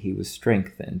meat, he was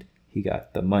strengthened. He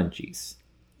got the munchies.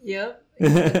 Yep. You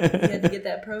had to get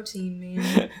that protein,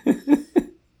 man.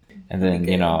 And then,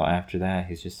 you know, after that,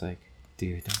 he's just like,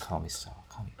 dude, don't call me Saul.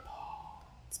 Call me Paul.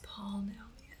 It's Paul now,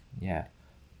 man. Yeah.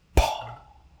 Paul.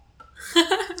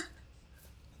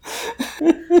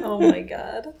 Oh my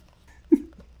god.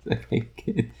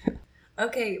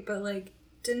 Okay, but like,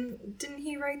 didn't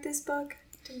he write this book?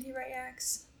 Didn't he write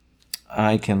Acts?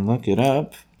 I can look it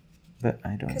up, but I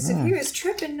don't know. Because if he was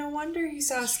tripping, no wonder he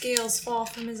saw scales fall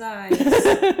from his eyes.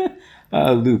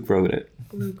 Luke wrote it.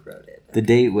 Luke wrote it. The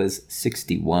date was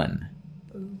 61.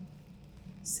 Ooh,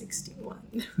 61.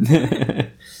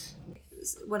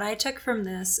 What I took from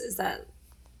this is that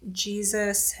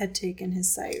Jesus had taken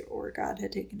his sight, or God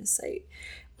had taken his sight,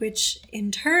 which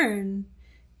in turn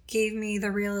gave me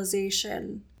the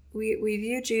realization we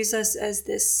view Jesus as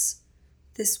this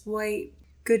white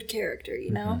good character,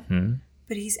 you know? Mm-hmm.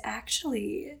 But he's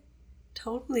actually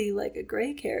totally like a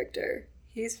gray character.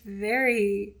 He's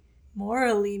very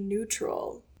morally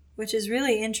neutral, which is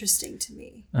really interesting to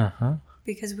me. Uh-huh.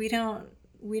 Because we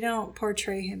don't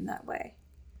portray him that way.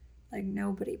 Like,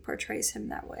 nobody portrays him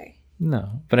that way.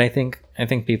 No, but I think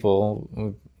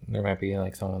people, there might be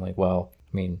like someone like, well,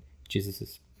 I mean, Jesus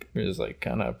is like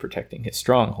kind of protecting his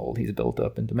stronghold he's built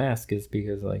up in Damascus,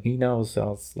 because like he knows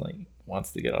Saul's like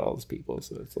wants to get all those people,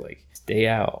 so it's like, stay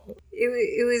out.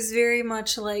 It was very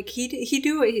much like he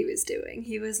knew what he was doing.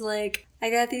 He was like,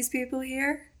 I got these people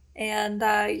here, and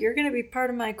you're going to be part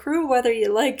of my crew whether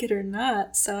you like it or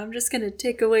not, so I'm just going to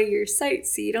take away your sight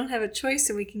so you don't have a choice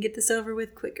and we can get this over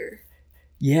with quicker.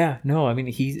 Yeah, no, I mean,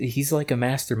 he's like a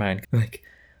mastermind. Like,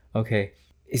 okay,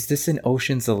 is this an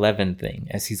Ocean's 11 thing,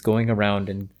 as he's going around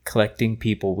and collecting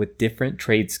people with different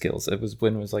trade skills? It was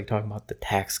when it was like talking about the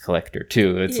tax collector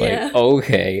too. It's like,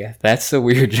 okay, that's a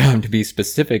weird job to be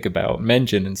specific about,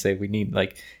 mention, and say we need,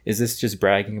 like, is this just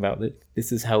bragging about that?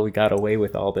 This is how we got away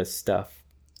with all this stuff.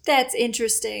 That's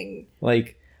interesting.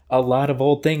 Like, a lot of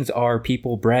old things are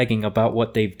people bragging about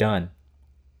what they've done.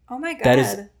 Oh my god. That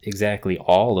is exactly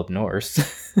all of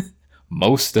Norse.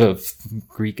 Most of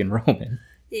Greek and Roman.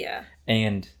 Yeah.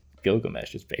 And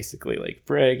Gilgamesh is basically like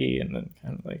braggy, and then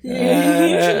kind of like,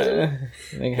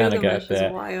 they kind of got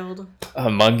that. Wild.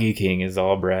 Monkey King is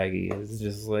all braggy. It's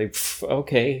just like,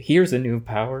 okay, here's a new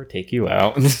power, take you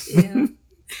out. Yeah.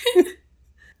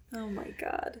 Oh my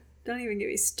god. Don't even get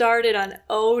me started on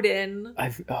Odin.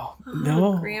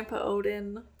 No. Grandpa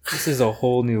Odin. This is a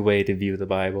whole new way to view the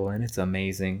Bible, and it's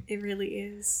amazing. It really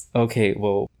is. Okay,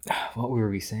 well, what were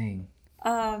we saying?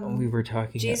 We were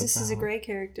talking Jesus about... is a gray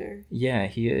character. Yeah,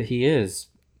 he is.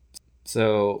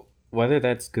 So whether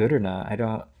that's good or not, I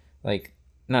don't like.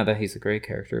 Not that he's a gray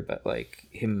character, but like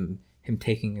him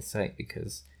taking his sight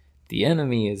because the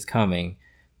enemy is coming,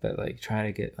 but like try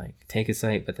to get like take his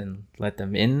sight, but then let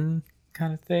them in,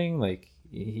 kind of thing. Like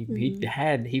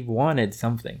he wanted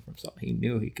something from Saul. He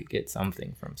knew he could get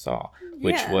something from Saul,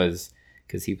 which was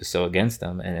because he was so against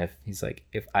him. And if he's like,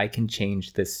 if I can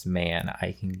change this man,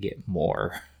 I can get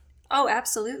more. Oh,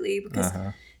 absolutely. Because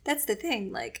that's the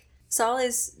thing. Like, Saul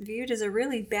is viewed as a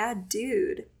really bad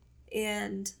dude.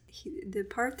 And the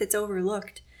part that's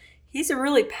overlooked, he's a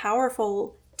really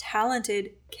powerful,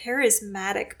 talented,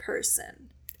 charismatic person.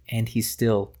 And he's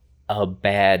still a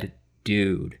bad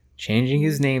dude. Changing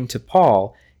his name to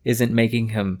Paul isn't making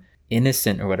him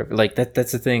innocent or whatever. Like,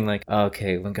 that's the thing. Like,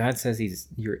 okay, when God says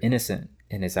you're innocent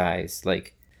in his eyes,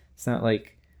 like, it's not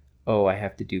like, oh, I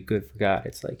have to do good for God.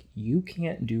 It's like, you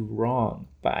can't do wrong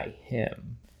by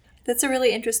him. That's a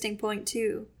really interesting point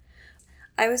too.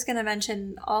 I was going to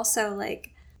mention also,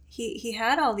 like, he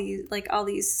had all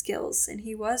these skills and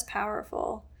he was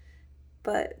powerful,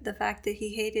 but the fact that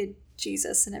he hated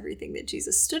Jesus and everything that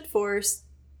Jesus stood for,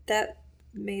 that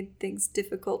made things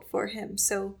difficult for him.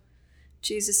 So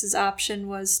Jesus's option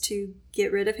was to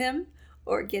get rid of him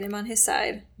or get him on his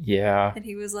side. Yeah. And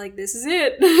he was like, this is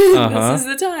it. This is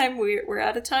the time. We're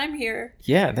out of time here.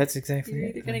 Yeah, that's exactly You're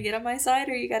either going to get on my side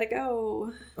or you got to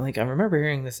go. Like, I remember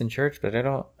hearing this in church, but I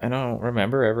don't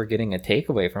remember ever getting a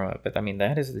takeaway from it. But I mean,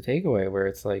 that is the takeaway, where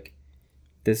it's like,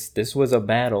 this was a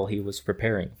battle he was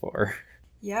preparing for.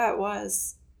 Yeah, it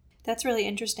was. That's really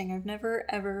interesting. I've never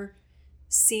ever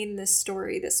seen this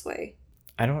story this way.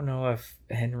 I don't know if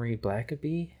Henry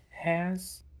Blackaby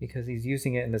has, because he's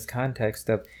using it in this context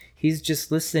of he's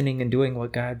just listening and doing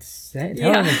what God's telling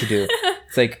him to do.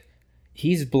 It's like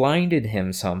he's blinded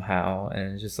him somehow,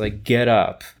 and it's just like, get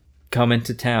up, come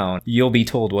into town, you'll be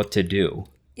told what to do.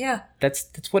 Yeah. That's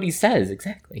what he says,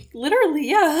 exactly. Literally,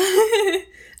 yeah.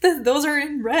 Those are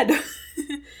in red.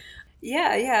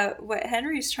 Yeah. What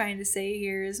Henry's trying to say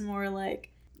here is more like,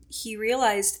 he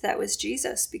realized that was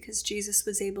Jesus because Jesus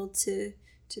was able to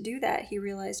do that. He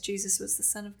realized Jesus was the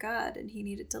Son of God and he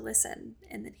needed to listen.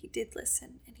 And then he did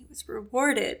listen and he was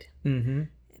rewarded. Mm-hmm.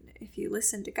 And if you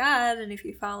listen to God and if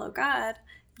you follow God,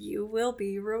 you will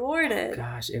be rewarded.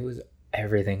 Gosh, it was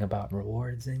everything about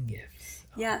rewards and gifts.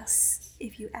 Yes.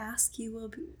 If you ask,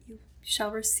 you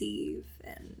shall receive.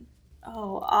 And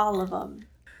all of them.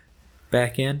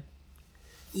 Back in?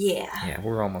 Yeah. Yeah,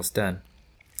 we're almost done.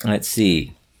 Let's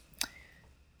see.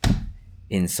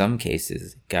 In some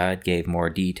cases, God gave more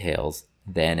details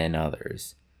than in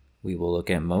others. We will look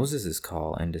at Moses'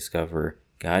 call and discover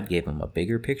God gave him a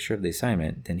bigger picture of the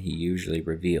assignment than he usually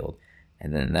revealed.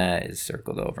 And then that is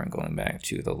circled over and going back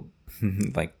to the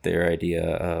like their idea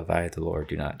of I, the Lord,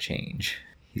 do not change.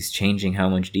 He's changing how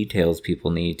much details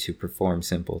people need to perform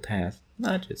simple tasks.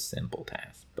 Not just simple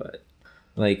tasks, but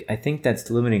like I think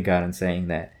that's limiting God in saying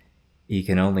that he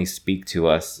can only speak to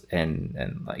us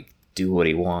and like do what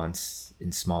he wants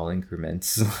in small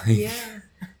increments. Yeah.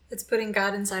 It's putting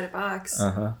God inside a box.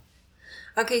 Uh-huh.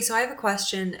 Okay, so I have a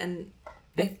question, and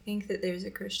I think that there's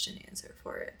a Christian answer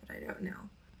for it, but I don't know.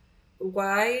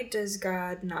 Why does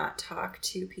God not talk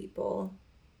to people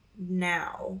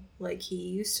now like he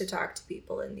used to talk to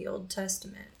people in the Old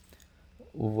Testament?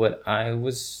 What I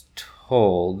was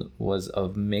told was a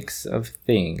mix of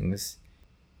things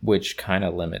which kind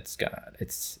of limits God.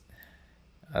 It's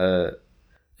I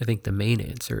think the main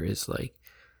answer is like,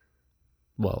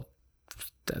 well,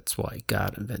 that's why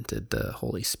God invented the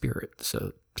Holy Spirit,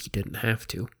 so he didn't have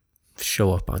to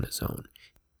show up on his own.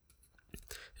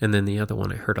 And then the other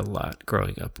one I heard a lot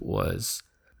growing up was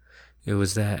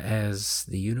that as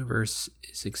the universe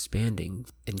is expanding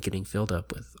and getting filled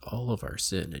up with all of our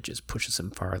sin, it just pushes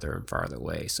him farther and farther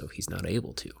away, so he's not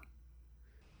able to.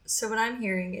 So what I'm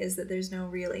hearing is that there's no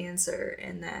real answer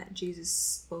and that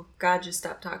God just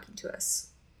stopped talking to us.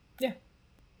 yeah.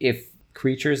 If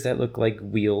creatures that look like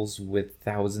wheels with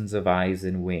thousands of eyes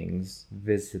and wings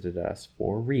visited us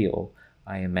for real,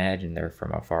 I imagine they're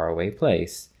from a faraway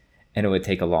place, and it would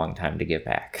take a long time to get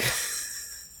back.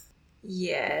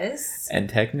 Yes. And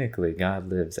technically, God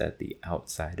lives at the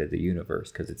outside of the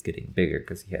universe because it's getting bigger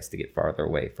because he has to get farther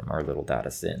away from our little dot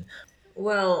of sin.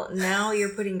 Well, now you're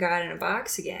putting God in a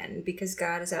box again because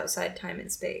God is outside time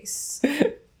and space.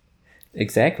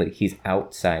 Exactly. He's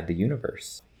outside the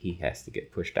universe. He has to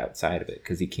get pushed outside of it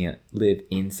because he can't live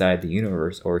inside the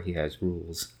universe or he has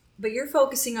rules. But you're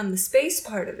focusing on the space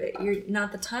part of it. You're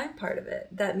not the time part of it.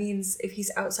 That means if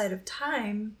he's outside of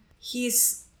time,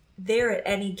 he's there at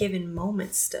any given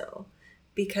moment still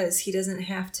because he doesn't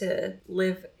have to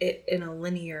live it in a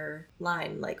linear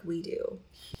line like we do.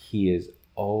 He is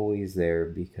always there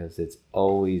because it's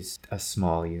always a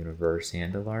small universe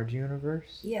and a large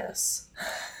universe. Yes.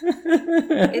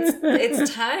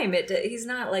 It's time. He's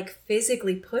not like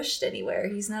physically pushed anywhere.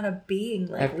 He's not a being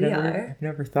like we are. I've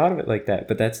never thought of it like that,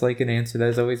 but that's like an answer that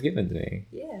is always given to me.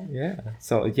 Yeah. Yeah.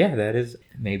 So yeah, that is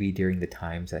maybe during the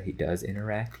times that he does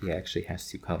interact, he actually has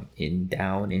to come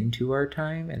down into our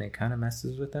time, and it kind of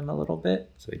messes with him a little bit.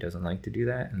 So he doesn't like to do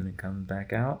that, and then comes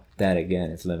back out. That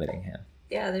again is limiting him.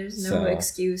 Yeah, there's no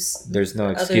excuse. There's no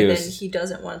excuse other than he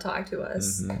doesn't want to talk to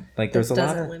us. Mm-hmm. Like there's a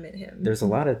lot of limit him. There's a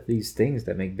lot of these things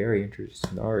that make very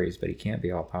interesting stories, but he can't be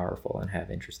all powerful and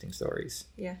have interesting stories.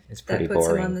 Yeah, it's pretty that puts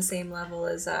boring. him on the same level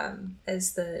as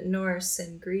the Norse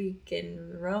and Greek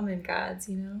and Roman gods,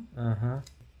 you know.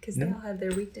 Because they all have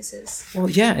their weaknesses. Well,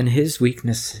 yeah, and his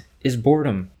weakness is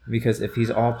boredom because if he's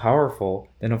all powerful,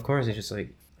 then of course it's just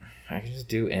like, I can just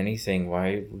do anything.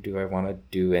 Why do I want to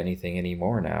do anything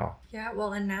anymore now? Yeah,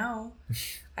 well, and now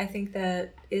I think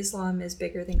that Islam is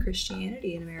bigger than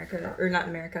Christianity in America, or not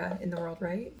in America, in the world,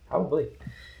 right? Probably.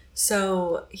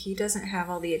 So he doesn't have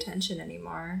all the attention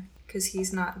anymore because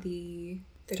he's not the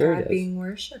Sure God being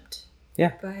worshipped.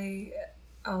 Yeah. By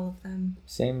all of them.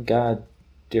 Same God,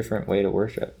 different way to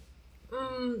worship.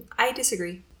 I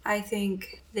disagree. I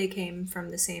think they came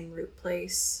from the same root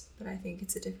place, but I think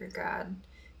it's a different God.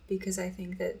 Because I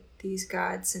think that these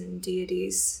gods and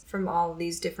deities from all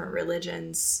these different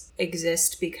religions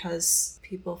exist because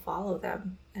people follow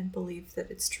them and believe that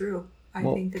it's true. I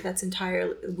think that that's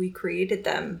entirely, we created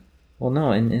them. Well,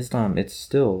 no, in Islam, it's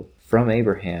still from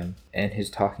Abraham and his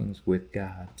talkings with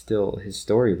God. Still his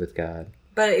story with God.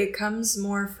 But it comes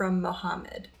more from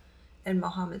Muhammad and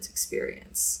Muhammad's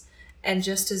experience. And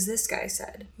just as this guy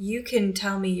said, you can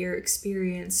tell me your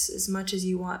experience as much as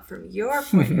you want from your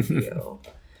point of view.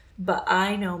 But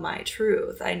I know my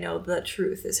truth. I know the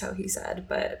truth is how he said.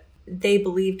 But they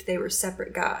believed they were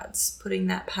separate gods. Putting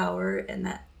that power and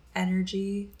that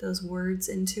energy, those words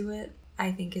into it,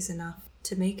 I think is enough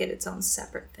to make it its own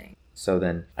separate thing. So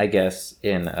then I guess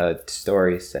in a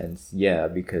story sense, yeah,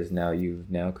 because now you've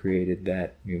created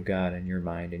that new God in your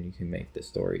mind and you can make the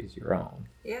stories your own.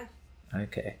 Yeah.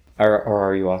 Okay. Or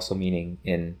are you also meaning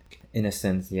in a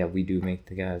sense, yeah, we do make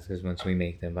the gods because once we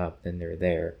make them up, then they're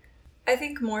there. I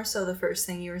think more so the first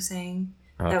thing you were saying.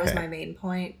 Okay. That was my main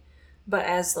point. But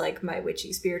as like my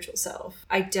witchy spiritual self,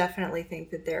 I definitely think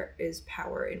that there is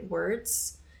power in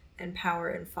words and power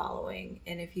in following.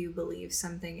 And if you believe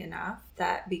something enough,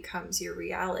 that becomes your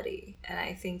reality. And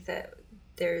I think that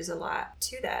there's a lot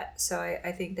to that. So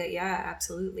I think that, yeah,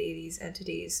 absolutely, these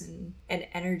entities and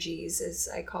energies, as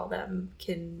I call them,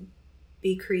 can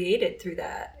be created through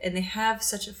that. And they have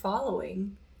such a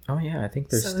following. Oh, yeah, I think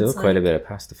there's still quite a bit of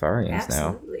Pastafarians now.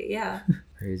 Absolutely, yeah.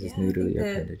 Praise his noodly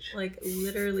appendage. Like,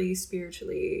 literally,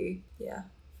 spiritually, yeah,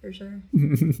 for sure.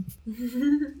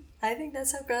 I think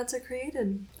that's how gods are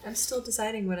created. I'm still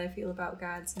deciding what I feel about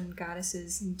gods and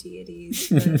goddesses and deities,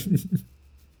 but...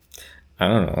 I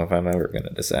don't know if I'm ever going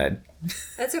to decide.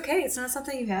 That's okay. It's not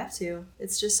something you have to.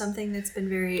 It's just something that's been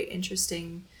very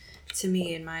interesting to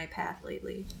me in my path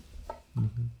lately.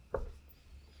 Mm-hmm.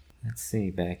 Let's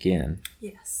see, back in.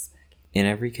 Yes. In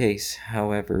every case,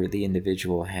 however, the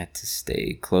individual had to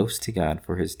stay close to God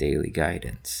for his daily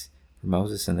guidance. For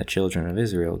Moses and the children of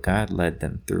Israel, God led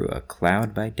them through a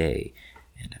cloud by day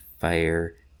and a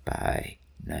fire by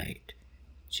night.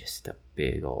 Just a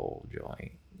big old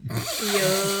joint.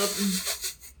 Yup.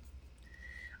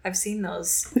 I've seen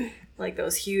those, like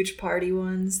those huge party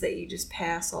ones that you just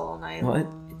pass all night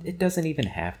long. It doesn't even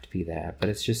have to be that, but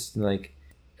it's just like,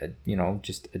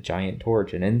 just a giant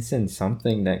torch, an incense,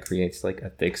 something that creates like a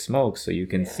thick smoke so you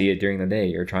can see it during the day.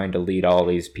 You're trying to lead all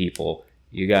these people.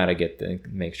 You gotta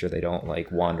make sure they don't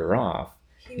like wander off.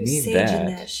 He was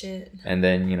saging that shit. And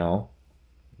then,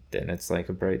 then it's like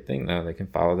a bright thing though. They can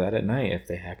follow that at night if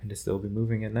they happen to still be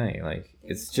moving at night. Like,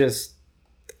 it's just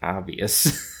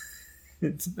obvious.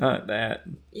 It's not that.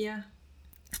 Yeah.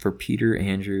 For Peter,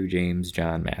 Andrew, James,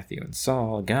 John, Matthew, and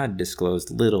Saul, God disclosed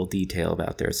little detail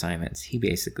about their assignments. He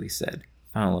basically said,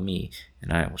 "Follow me,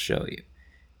 and I will show you."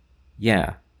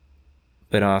 Yeah.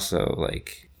 But also,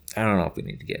 like, I don't know if we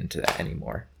need to get into that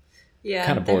anymore. Yeah.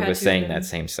 Kind of bored with saying that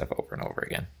same stuff over and over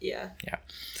again. Yeah. Yeah.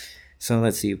 So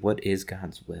let's see, what is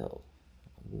God's will?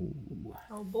 Ooh.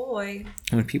 Oh boy.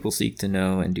 When people seek to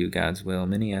know and do God's will,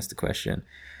 many ask the question,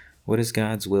 what is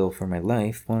God's will for my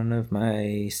life? One of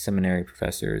my seminary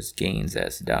professors, Gaines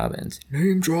S. Dobbins,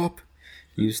 name drop,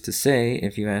 used to say,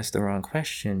 if you ask the wrong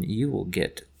question, you will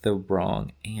get the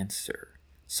wrong answer.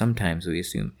 Sometimes we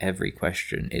assume every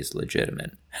question is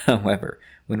legitimate. However,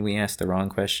 when we ask the wrong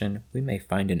question, we may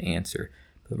find an answer,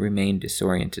 but remain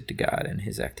disoriented to God and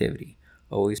his activity.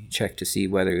 Always check to see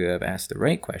whether you have asked the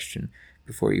right question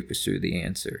before you pursue the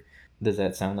answer. Does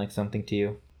that sound like something to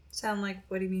you? Sound like,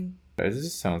 what do you mean? This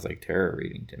just sounds like tarot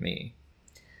reading to me.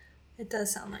 It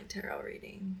does sound like tarot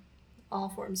reading. All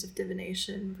forms of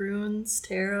divination, runes,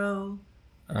 tarot,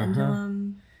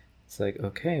 pendulum. It's like,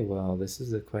 okay, well, this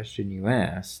is the question you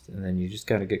asked, and then you just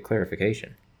got to get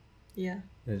clarification. Yeah.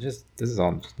 This is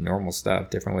all just normal stuff,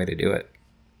 different way to do it.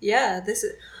 Yeah, this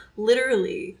is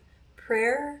literally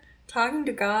prayer. Talking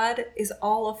to God is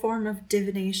all a form of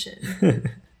divination.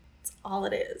 That's all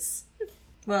it is.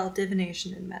 Well,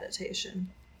 divination and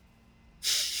meditation.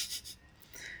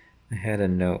 I had a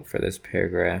note for this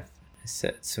paragraph. I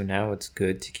said, so now it's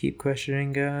good to keep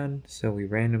questioning God, so we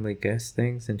randomly guess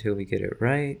things until we get it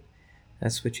right.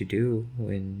 That's what you do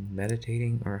when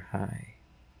meditating or high.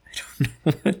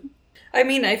 I don't know. I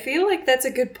mean, I feel like that's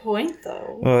a good point,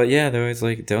 though. Well, yeah, they're always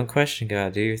like, don't question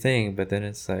God, do your thing. But then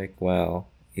it's like, well,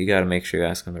 you got to make sure you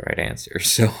ask him the right answer.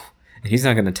 So he's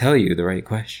not going to tell you the right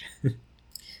question.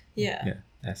 Yeah. Yeah,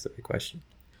 ask the right question.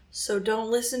 So don't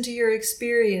listen to your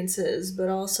experiences, but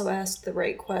also ask the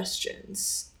right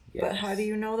questions. Yes. But how do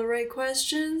you know the right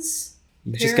questions?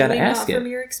 You just got to ask it. Not from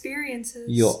your experiences.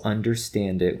 You'll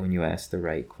understand it when you ask the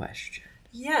right question.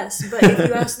 Yes, but if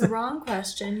you ask the wrong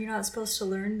question, you're not supposed to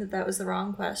learn that was the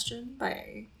wrong question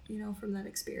by, from that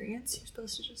experience. You're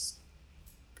supposed to just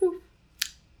poof.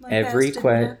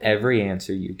 Every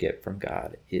answer you get from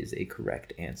God is a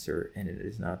correct answer, and it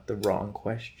is not the wrong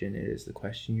question. It is the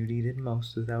question you needed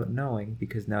most without knowing,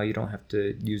 because now you don't have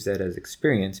to use that as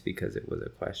experience because it was a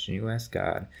question you asked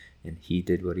God, and he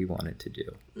did what he wanted to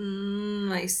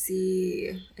do. I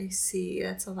see.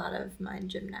 That's a lot of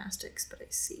mind gymnastics, but I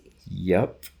see.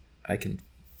 Yep. I can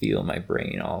feel my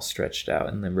brain all stretched out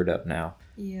and limbered up now.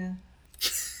 Yeah.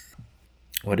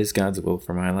 What is God's will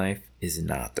for my life is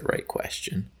not the right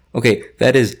question. Okay,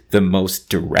 that is the most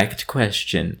direct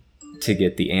question to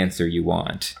get the answer you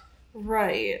want.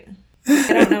 Right.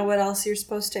 I don't know what else you're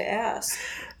supposed to ask.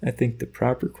 I think the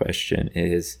proper question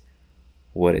is,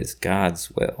 what is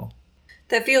God's will?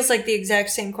 That feels like the exact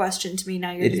same question to me.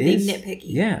 Now you're just being nitpicky.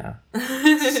 Yeah.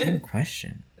 Same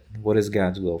question. What is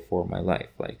God's will for my life?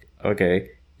 Like,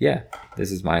 okay, yeah,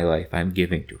 this is my life. I'm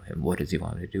giving to him. What does he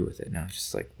want me to do with it? Now it's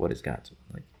just like, what is God's will?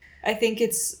 Like, I think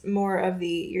it's more of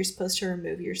you're supposed to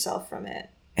remove yourself from it.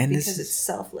 And because it's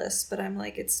selfless. But I'm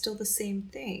like, it's still the same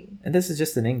thing. And this is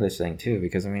just an English thing too,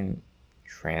 because I mean,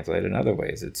 translate in other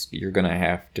ways. You're gonna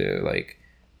have to like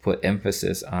put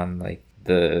emphasis on like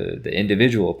the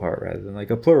individual part rather than like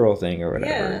a plural thing or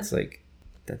whatever. Yeah. It's like,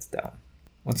 that's dumb.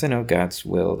 Once I know God's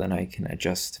will, then I can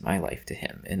adjust my life to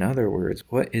him. In other words,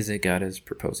 what is it God is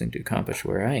proposing to accomplish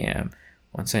where I am?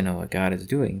 Once I know what God is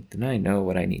doing, then I know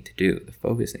what I need to do. The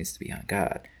focus needs to be on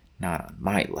God, not on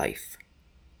my life.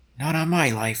 Not on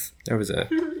my life. There was a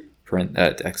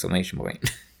exclamation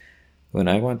point. When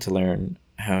I want to learn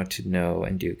how to know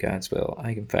and do God's will,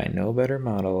 I can find no better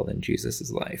model than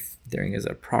Jesus' life during his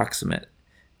approximate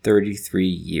 33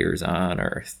 years on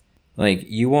earth. Like,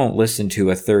 you won't listen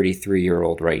to a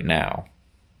 33-year-old right now.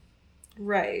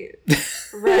 Right.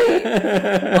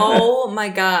 Oh my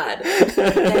God.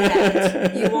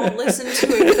 That. You won't listen to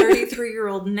a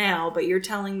 33-year-old now, but you're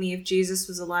telling me if Jesus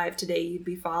was alive today, you'd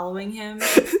be following him?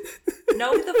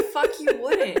 No, the fuck you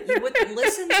wouldn't. You wouldn't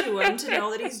listen to him to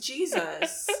know that he's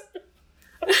Jesus.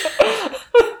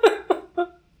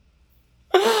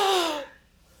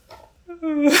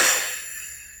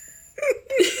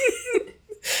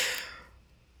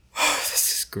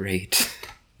 This is great.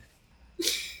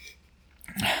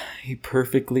 He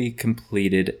perfectly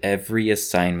completed every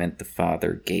assignment the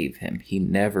Father gave him. He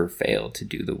never failed to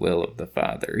do the will of the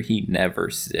Father. He never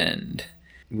sinned.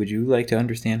 Would you like to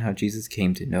understand how Jesus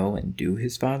came to know and do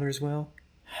his Father's will?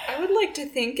 I would like to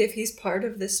think if he's part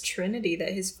of this Trinity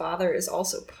that his Father is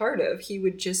also part of, he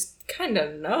would just kind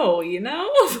of know, you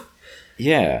know?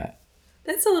 Yeah.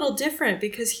 That's a little different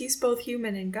because he's both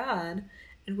human and God,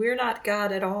 and we're not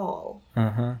God at all.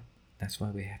 Uh-huh. That's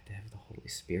why we have to have the Holy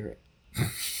Spirit.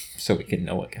 So we can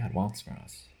know what God wants from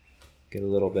us. Get a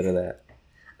little bit of that.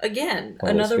 Again,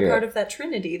 Holy another Spirit. Part of that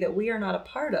Trinity that we are not a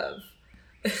part of.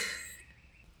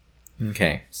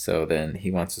 Okay, so then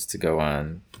he wants us to go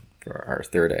on for our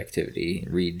third activity.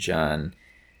 Read John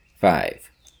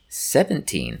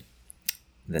 5:17,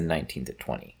 then 19 to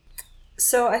 20.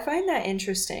 So I find that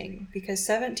interesting because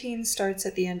 17 starts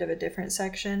at the end of a different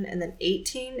section, and then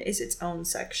 18 is its own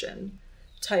section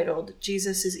titled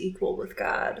Jesus is Equal with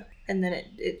God. And then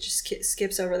it just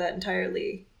skips over that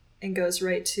entirely and goes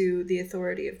right to the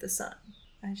authority of the Son.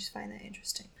 I just find that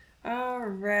interesting. All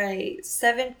right,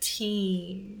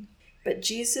 17. But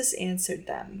Jesus answered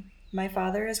them, "My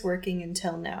Father is working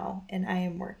until now, and I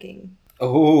am working."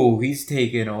 Oh, he's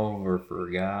taking over for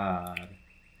God.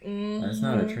 Mm-hmm. That's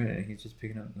not a Trinity. He's just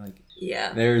picking up, like,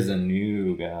 yeah, there's a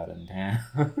new God in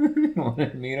town. Want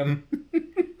to meet him?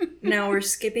 Now we're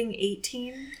skipping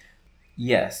 18?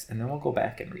 Yes, and then we'll go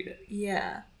back and read it.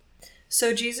 Yeah.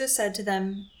 So Jesus said to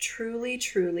them, "Truly,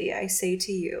 truly, I say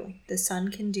to you, the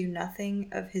Son can do nothing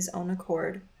of his own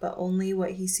accord, but only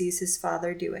what he sees his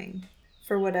Father doing.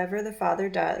 For whatever the Father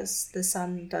does, the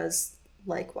Son does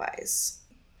likewise.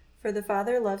 For the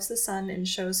Father loves the Son and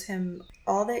shows him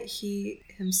all that he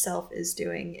himself is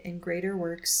doing, and greater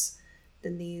works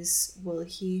than these will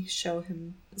he show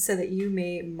him, so that you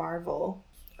may marvel."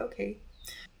 Okay.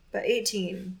 But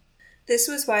 18. This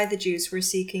was why the Jews were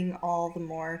seeking all the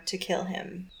more to kill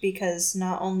him, because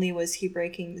not only was he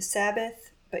breaking the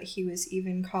Sabbath, but he was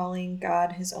even calling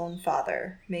God his own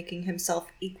Father, making himself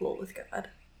equal with God.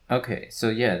 Okay, so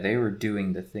yeah, they were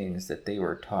doing the things that they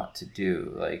were taught to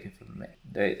do. Like, if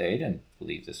they didn't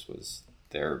believe this was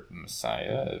their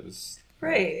Messiah. It was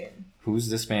right. Who's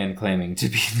this man claiming to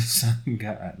be the Son of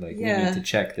God? Like, yeah. We need to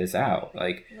check this out.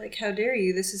 Like, how dare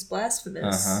you? This is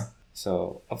blasphemous. Uh huh.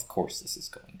 So of course this is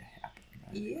going to happen.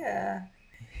 Right? Yeah.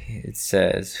 It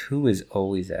says, "Who is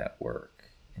always at work?"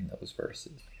 in those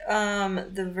verses.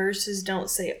 The verses don't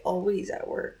say "always at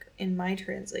work" in my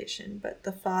translation, but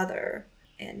the Father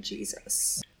and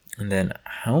Jesus. And then,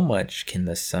 how much can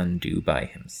the Son do by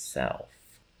himself?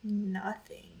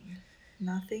 Nothing.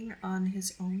 Nothing on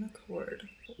his own accord.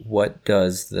 What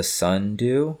does the Son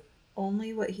do?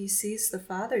 Only what he sees the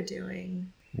Father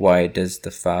doing. Why does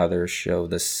the Father show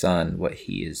the Son what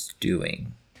he is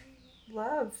doing?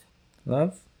 Love.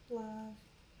 Love? Love.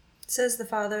 It says the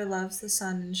Father loves the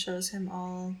Son and shows him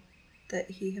all that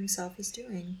he himself is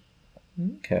doing.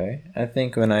 Okay. I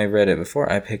think when I read it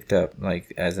before, I picked up,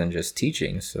 like, as in just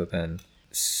teaching, so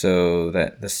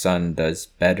that the Son does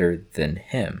better than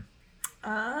him.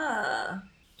 Ah.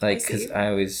 Like, because I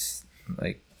always,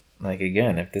 like, like,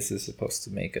 again, if this is supposed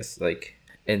to make us, like,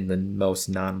 in the most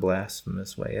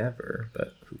non-blasphemous way ever,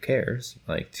 but who cares,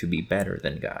 like, to be better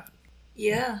than God.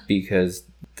 Yeah. Because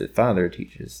the Father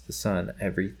teaches the Son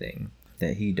everything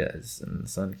that he does, and the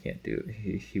Son can't do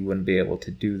it. He wouldn't be able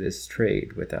to do this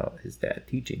trade without his dad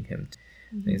teaching him.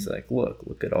 And he's like,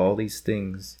 look at all these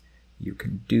things you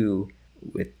can do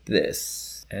with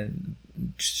this, and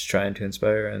just trying to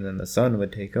inspire, and then the Son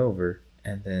would take over,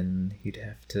 and then he'd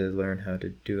have to learn how to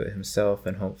do it himself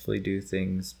and hopefully do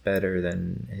things better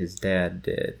than his dad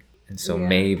did. And so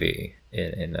maybe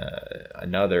in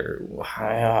another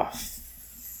high off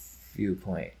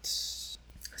viewpoint,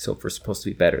 so if we're supposed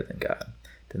to be better than God,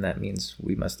 then that means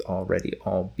we must already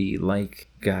all be like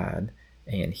God,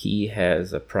 and he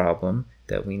has a problem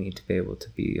that we need to be able to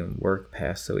be and work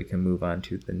past so we can move on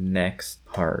to the next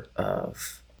part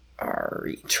of our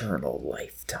eternal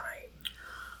lifetime.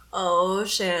 Oh,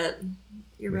 shit.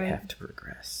 You're right. We have to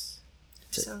progress.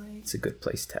 It's a good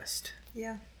place test.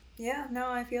 Yeah. Yeah, no,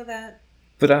 I feel that.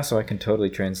 But also I can totally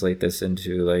translate this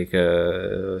into like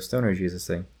a stoner Jesus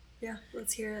thing. Yeah,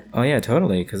 let's hear it. Oh yeah,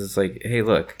 totally. Because it's like, hey,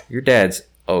 look, your dad's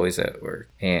always at work.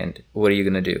 And what are you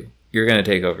going to do? You're going to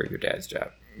take over your dad's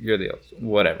job. You're the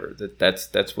whatever.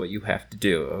 That's what you have to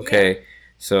do, okay? Yeah.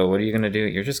 So what are you going to do?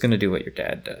 You're just going to do what your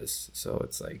dad does. So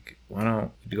it's like, why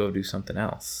don't you go do something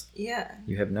else? Yeah.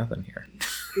 You have nothing here.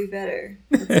 Be better.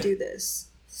 Let's do this.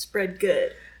 Spread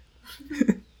good.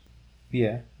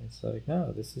 Yeah. It's like,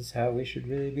 no, this is how we should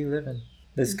really be living.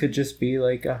 This could just be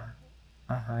like a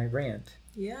high rant.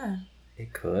 Yeah.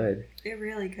 It could. It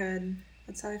really could.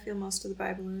 That's how I feel most of the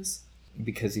Bible is.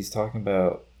 Because he's talking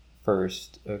about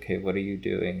first, okay, what are you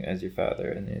doing as your father?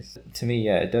 And to me,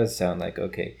 yeah, it does sound like,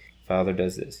 okay, father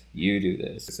does this, you do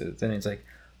this. So then it's like,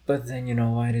 but then,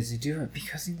 why does he do it?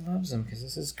 Because he loves him, because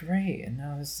this is great. And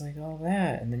now it's like all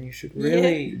that. And then you should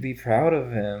really be proud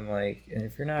of him. Like, and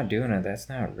if you're not doing it, that's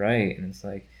not right. And it's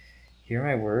like, hear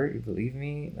my word, you believe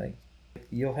me? Like,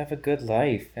 you'll have a good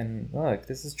life. And look,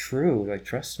 this is true. Like,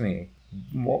 trust me.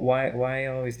 Why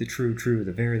always the true,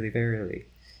 the verily?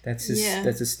 That's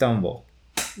a stumble.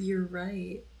 You're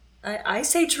right. I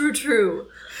say true.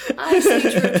 I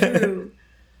say true.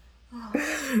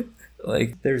 Oh.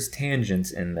 Like, there's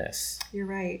tangents in this. You're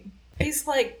right. He's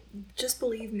like, just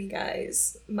believe me,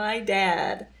 guys. My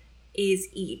dad is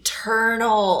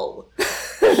eternal.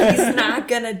 He's not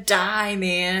gonna die,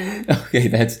 man.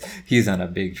 Okay, he's on a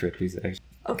big trip. He's actually...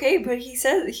 Okay, but he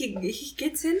says he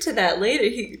gets into that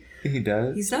later. He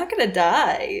does? He's not gonna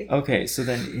die. Okay, so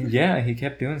then, yeah, he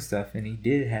kept doing stuff, and he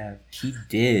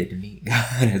did meet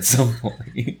God at some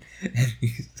point. And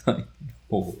he's like,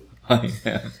 no, I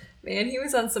am. Man, he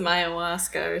was on some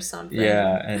ayahuasca or something.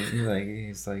 Yeah, and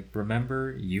he's like,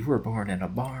 remember, you were born in a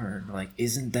barn. Like,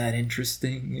 isn't that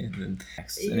interesting? And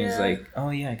he's like,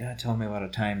 oh yeah, God told me about a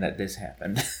time that this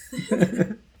happened.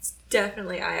 It's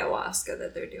definitely ayahuasca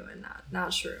that they're doing,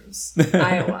 not shrooms.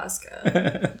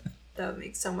 Ayahuasca. That would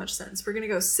make so much sense. We're going to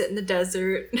go sit in the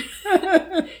desert,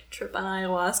 trip on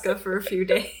ayahuasca for a few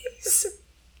days.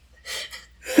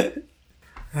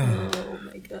 Oh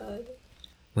my God.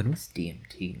 When was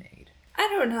DMT made? I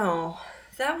don't know.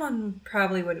 That one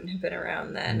probably wouldn't have been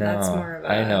around then. No, that's more of a...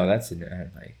 I know,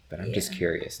 but I'm just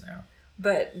curious now.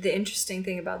 But the interesting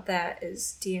thing about that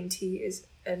is DMT is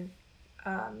a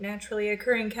naturally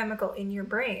occurring chemical in your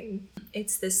brain.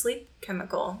 It's the sleep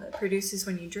chemical that produces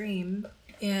when you dream.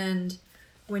 And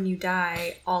when you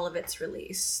die, all of it's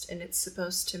released. And it's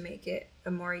supposed to make it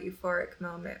a more euphoric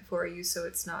moment for you so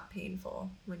it's not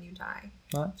painful when you die.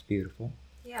 Well, that's beautiful.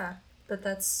 Yeah, but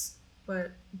that's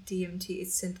what DMT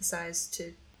is synthesized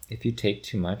to. If you take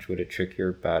too much, would it trick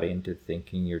your body into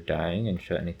thinking you're dying and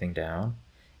shut anything down?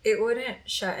 It wouldn't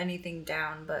shut anything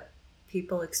down, but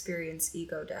people experience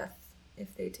ego death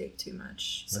if they take too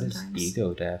much sometimes. What is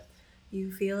ego death?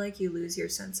 You feel like you lose your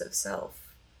sense of self.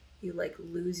 You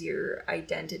lose your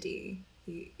identity.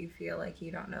 You feel like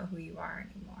you don't know who you are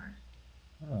anymore.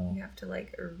 Oh. You have to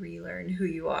relearn who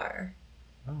you are.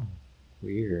 Oh,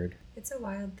 weird. It's a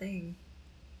wild thing.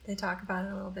 They talk about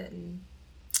it a little bit in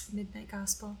Midnight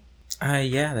Gospel.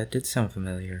 Yeah, that did sound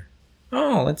familiar.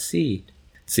 Oh, let's see.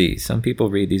 Some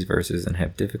people read these verses and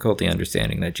have difficulty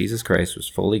understanding that Jesus Christ was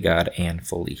fully God and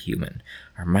fully human.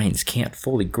 Our minds can't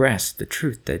fully grasp the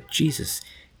truth that Jesus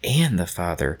and the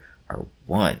Father are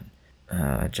one.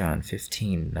 John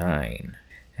 15:9.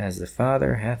 As the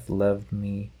Father hath loved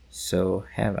me, so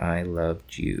have I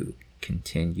loved you.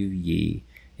 Continue ye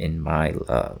in my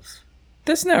love.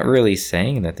 That's not really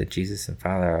saying that the Jesus and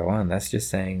Father are one. That's just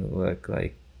saying, look,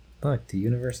 the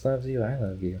universe loves you, I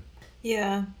love you.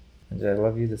 Yeah. I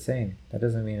love you the same. That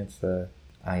doesn't mean it's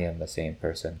I am the same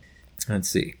person. Let's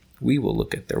see. We will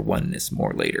look at their oneness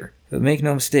more later. But make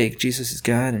no mistake, Jesus is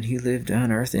God and he lived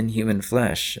on earth in human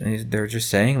flesh. And they're just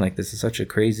saying, like, this is such a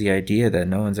crazy idea that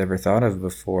no one's ever thought of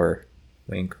before.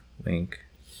 Wink, wink.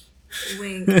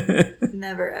 Wink.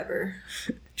 Never ever.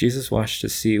 Jesus watched to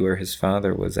see where his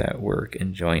Father was at work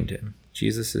and joined him.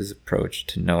 Jesus' approach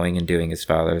to knowing and doing his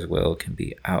Father's will can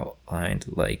be outlined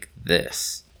like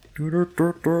this.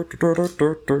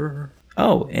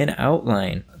 Oh, an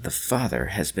outline. The Father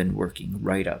has been working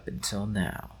right up until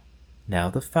now. Now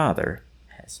the Father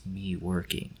has me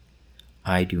working.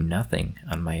 I do nothing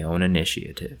on my own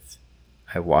initiative.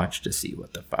 I watch to see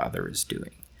what the Father is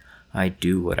doing. I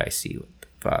do what I see what the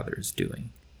Father is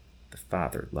doing. The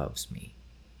Father loves me.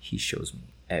 He shows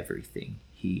me everything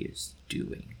he is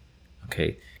doing.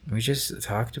 Okay, we just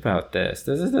talked about this.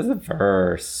 This is a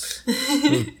verse. This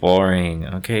is boring.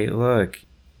 Okay, look.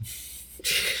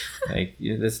 Like,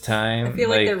 this time... I feel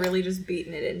like they're really just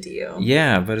beating it into you.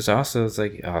 Yeah, but it's also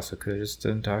could have just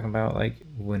been talking about, like,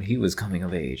 when he was coming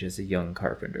of age as a young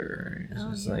carpenter. It's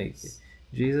just like,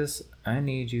 Jesus, I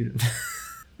need you to...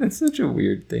 That's such a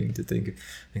weird thing to think. I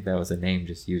think that was a name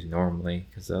just used normally,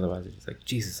 because otherwise it's just like,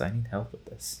 Jesus, I need help with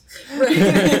this.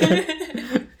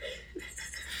 Right.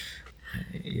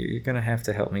 You're going to have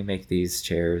to help me make these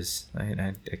chairs.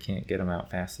 I can't get them out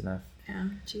fast enough. Yeah,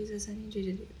 Jesus, I need you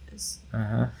to do this.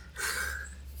 Uh-huh.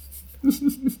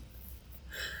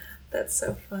 That's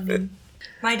so funny.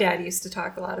 My dad used to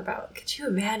talk a lot about, could you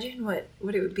imagine what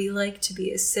it would be like to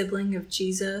be a sibling of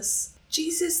Jesus?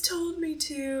 Jesus told me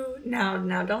to. Now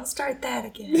don't start that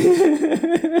again.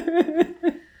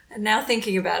 And now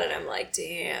thinking about it, I'm like,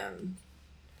 damn,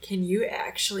 can you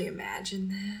actually imagine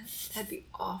that? That'd be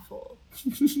awful.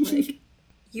 Like,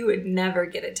 you would never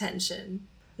get attention.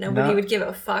 Nobody would give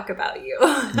a fuck about you.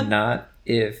 Not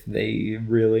if they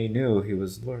really knew he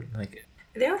was Lord. Like,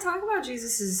 they don't talk about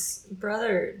Jesus'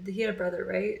 brother. He had a brother,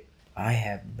 right? I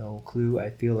have no clue.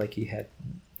 I feel like he had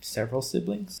several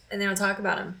siblings. And they don't talk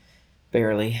about him.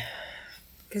 Barely.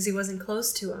 Because he wasn't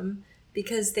close to him.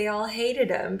 Because they all hated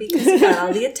him. Because he got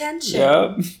all the attention.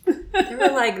 Yep. They were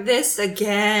like, this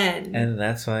again. And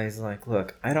that's why he's like,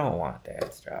 look, I don't want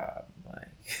Dad's job. Like,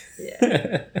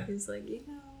 yeah. He's like, you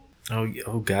know.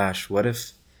 Oh gosh, what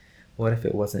if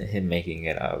it wasn't him making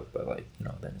it up, but like,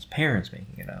 then his parents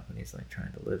making it up, and he's like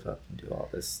trying to live up and do all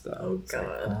this stuff. Oh it's God.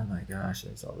 Like, oh my gosh,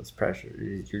 there's all this pressure.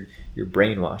 You're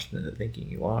brainwashed into thinking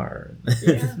you are.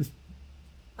 Yeah.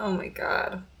 Oh my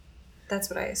God. That's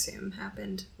what I assume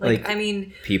happened. Like, I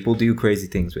mean, people do crazy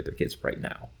things with their kids right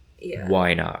now. Yeah.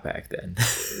 Why not back then?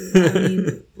 I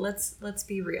mean, let's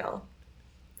be real.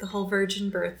 The whole virgin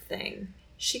birth thing.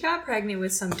 She got pregnant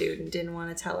with some dude and didn't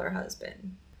want to tell her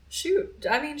husband. Shoot.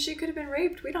 I mean, she could have been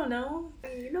raped. We don't know. I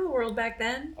mean, you know the world back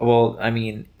then. Well, I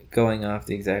mean, going off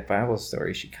the exact Bible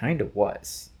story, she kind of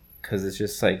was. Because it's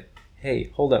just like, hey,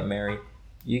 hold up, Mary.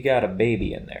 You got a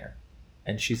baby in there.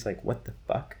 And she's like, what the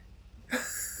fuck?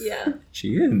 Yeah.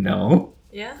 She didn't know.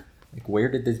 Yeah. Like, where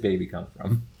did this baby come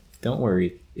from? Don't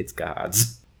worry. It's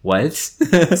God's. What?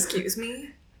 Excuse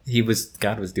me?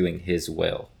 God was doing his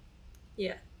will.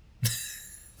 Yeah.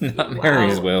 Not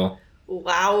Mary's will.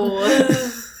 Wow.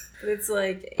 But it's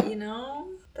like,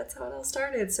 that's how it all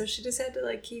started. So she just had to,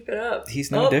 like, keep it up. He's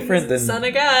no different than... the Son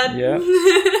of God. Yeah.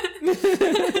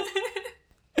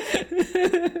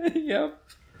 Yep.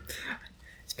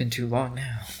 It's been too long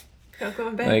now. No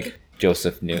going back. Like,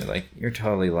 Joseph knew, like, you're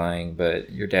totally lying,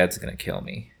 but your dad's gonna kill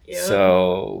me. Yep.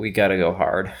 So we gotta go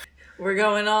hard. We're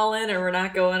going all in or we're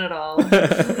not going at all.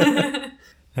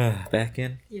 Back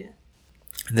in? Yeah.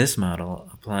 This model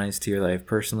applies to your life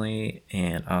personally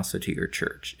and also to your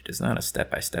church. It is not a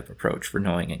step-by-step approach for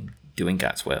knowing and doing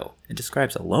God's will. It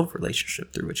describes a love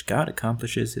relationship through which God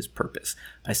accomplishes his purpose.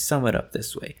 I sum it up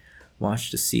this way.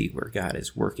 Watch to see where God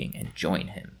is working and join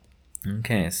him.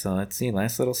 Okay, so let's see.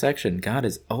 Last little section. God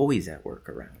is always at work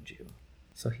around you.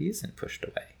 So he isn't pushed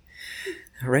away.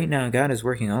 Right now, God is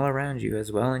working all around you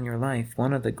as well in your life.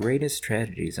 One of the greatest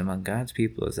tragedies among God's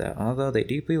people is that although they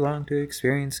deeply long to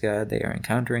experience God, they are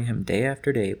encountering him day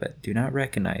after day, but do not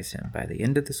recognize him. By the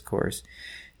end of this course,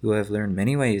 you will have learned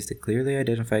many ways to clearly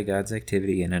identify God's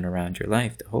activity in and around your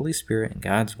life. The Holy Spirit and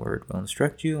God's Word will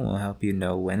instruct you and will help you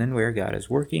know when and where God is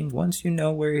working. Once you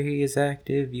know where he is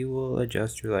active, you will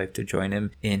adjust your life to join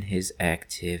him in his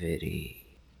activity.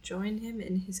 Join him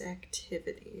in his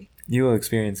activity. You will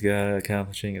experience God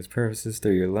accomplishing his purposes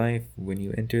through your life. When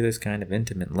you enter this kind of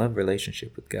intimate love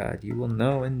relationship with God, you will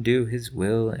know and do his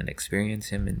will and experience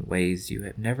him in ways you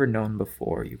have never known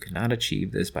before. You cannot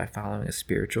achieve this by following a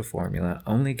spiritual formula.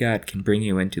 Only God can bring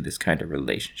you into this kind of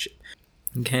relationship.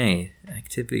 Okay,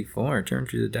 activity 4. Turn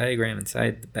to the diagram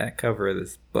inside the back cover of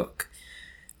this book.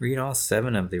 Read all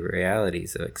 7 of the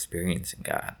realities of experiencing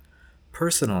God.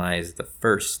 Personalize the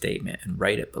first statement and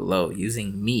write it below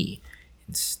using me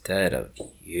instead of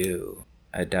you.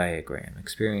 A diagram.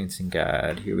 Experiencing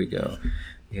God. Here we go.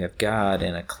 We have God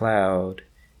in a cloud.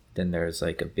 Then there's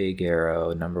like a big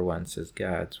arrow. Number 1 says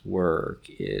God's work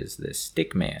is the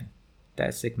stick man.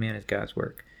 That stick man is God's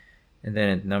work. And then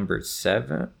at number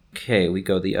 7, okay, we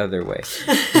go the other way.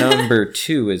 Number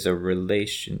 2 is a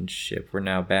relationship. We're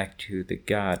now back to the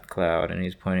God cloud, and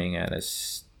he's pointing at a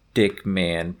stick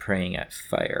man praying at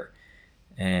fire.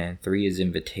 And 3 is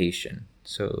invitation.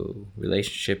 So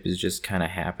relationship is just kind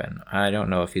of happen. I don't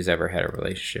know if he's ever had a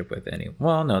relationship with anyone.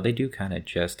 Well, no, they do kind of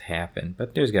just happen,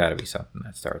 but there's got to be something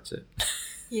that starts it.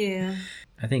 Yeah.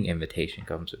 I think invitation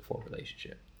comes before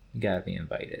relationship. You got to be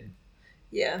invited.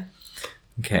 Yeah.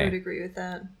 Okay. I would agree with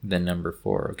that. Then number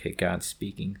 4, okay, God's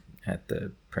speaking at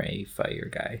the pray fire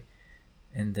guy.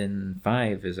 And then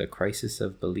 5 is a crisis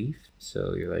of belief.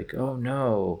 So you're like, oh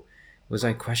no, was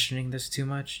I questioning this too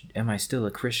much? Am I still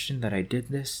a Christian that I did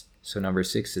this? So number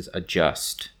 6 is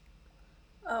adjust.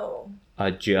 Oh.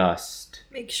 Adjust.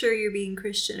 Make sure you're being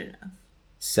Christian enough.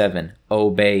 7,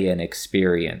 obey and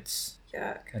experience.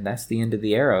 Yuck. And that's the end of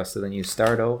the arrow. So then you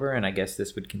start over, and I guess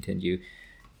this would continue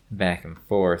back and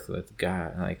forth with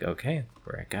God. Like, okay,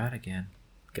 we're at God again.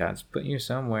 God's putting you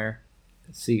somewhere.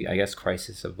 Let's see, I guess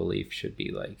crisis of belief should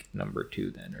be like number 2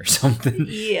 then or something.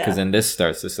 Yeah. Because then this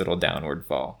starts this little downward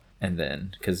fall. And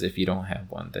then, because if you don't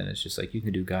have one, then it's just like you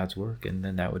can do God's work. And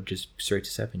then that would just straight to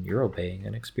 7. You're obeying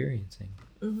and experiencing.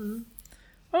 Mm-hmm.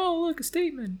 Oh, look, a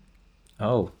statement.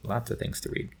 Oh, lots of things to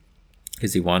read.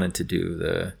 Because he wanted to do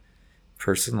the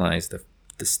personalize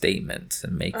the statements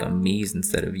and make them me's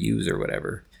instead of you's or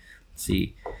whatever.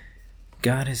 See,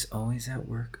 God is always at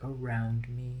work around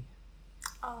me.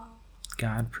 Oh.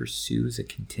 God pursues a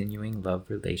continuing love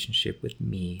relationship with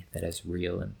me that is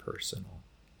real and personal.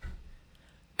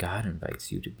 God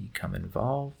invites you to become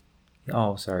involved.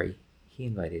 Oh, sorry. He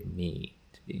invited me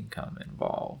to become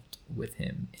involved with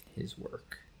him in his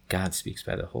work. God speaks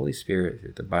by the Holy Spirit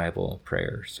through the Bible,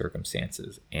 prayer,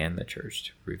 circumstances, and the church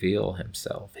to reveal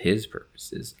himself, his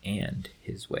purposes, and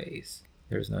his ways.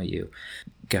 There's no you.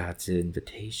 God's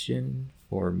invitation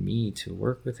for me to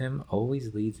work with him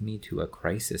always leads me to a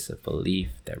crisis of belief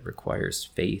that requires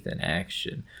faith and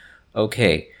action.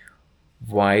 Okay,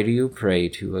 why do you pray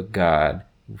to a God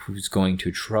who's going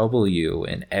to trouble you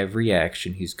in every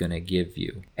action he's going to give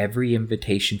you? Every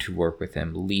invitation to work with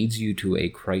him leads you to a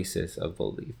crisis of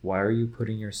belief. Why are you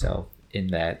putting yourself in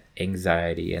that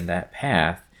anxiety and that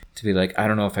path to be like, I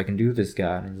don't know if I can do this,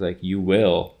 God? And he's like, you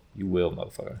will,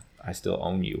 motherfucker. I still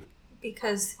own you.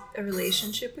 Because a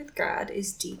relationship with God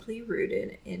is deeply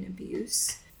rooted in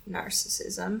abuse,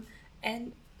 narcissism,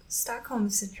 and Stockholm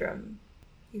Syndrome.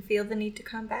 You feel the need to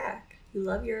come back. You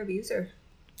love your abuser.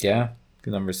 Yeah.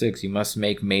 Number 6, you must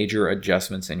make major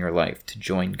adjustments in your life to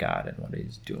join God in what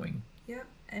he's doing. Yep.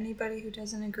 Anybody who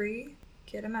doesn't agree,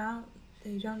 get them out.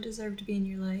 They don't deserve to be in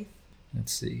your life.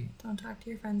 Let's see. Don't talk to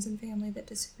your friends and family that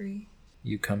disagree.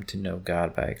 You come to know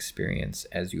God by experience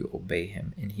as you obey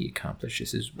him, and he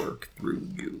accomplishes his work through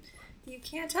you. You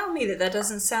can't tell me that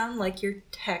doesn't sound like your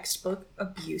textbook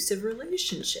abusive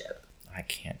relationship. I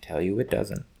can't tell you it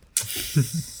doesn't.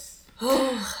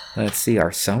 Let's see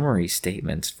our summary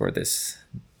statements for this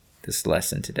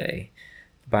lesson today.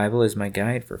 The Bible is my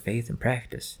guide for faith and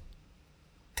practice.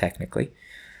 Technically.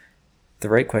 The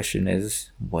right question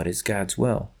is, what is God's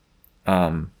will?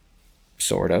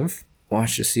 Sort of.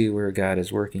 Watch to see where God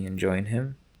is working and join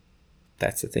him.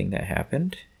 That's the thing that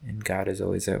happened. And God is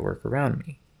always at work around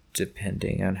me,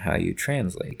 depending on how you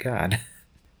translate God.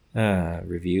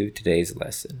 Review today's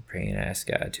lesson. Pray and ask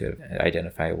God to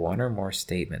identify one or more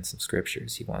statements of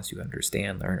scriptures he wants you to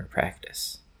understand, learn, or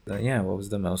practice. So what was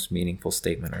the most meaningful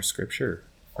statement or scripture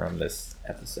from this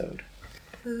episode?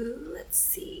 Ooh, let's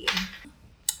see.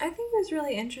 I think it was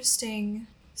really interesting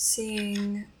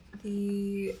seeing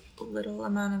the little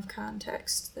amount of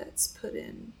context that's put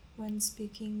in when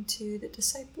speaking to the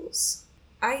disciples.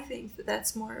 I think that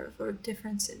that's more of a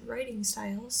difference in writing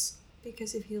styles,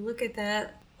 because if you look at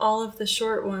that, all of the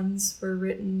short ones were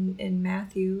written in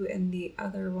Matthew and the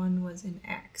other one was in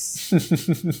Acts.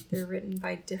 They're written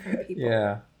by different people.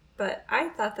 Yeah. But I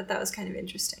thought that was kind of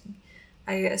interesting.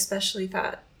 I especially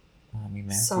thought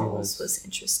Saul's was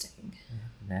interesting.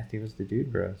 Matthew was the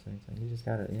dude, bro. So it's like, you just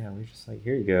gotta, we're just like,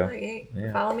 here you go. Like, hey,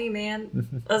 follow me,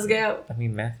 man. Let's go. I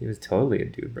mean, Matthew is totally a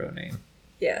dude, bro name.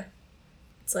 Yeah.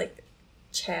 It's like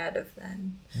Chad of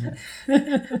then.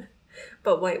 Yeah.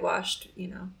 But whitewashed,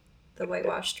 the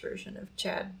whitewashed version of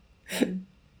Chad.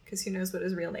 Because who knows what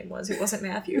his real name was? It wasn't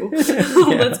Matthew.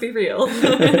 Let's be real.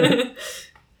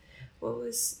 What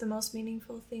was the most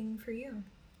meaningful thing for you?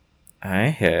 I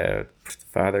have the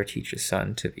Father teach his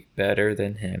Son to be better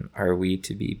than him. Are we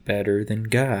to be better than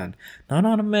God? Not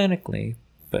automatically,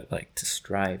 but like to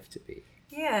strive to be.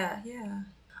 Yeah.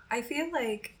 I feel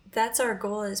like that's our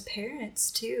goal as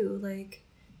parents too, like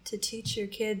to teach your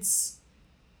kids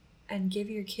and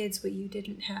give your kids what you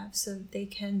didn't have so that they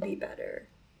can be better.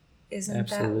 Isn't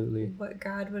Absolutely. that what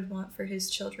God would want for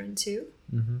his children too?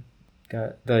 Mm-hmm.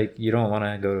 God, like, you don't want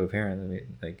to go to a parent and be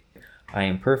like, I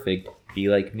am perfect, be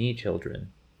like me,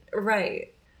 children.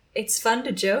 Right. It's fun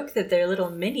to joke that they're little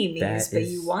mini me's, but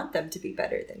you want them to be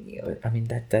better than you. But I mean,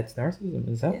 that's narcissism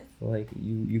itself. Yeah. Like,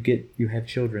 you have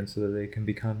children so that they can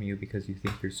become you because you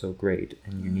think you're so great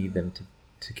and you need them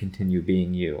to continue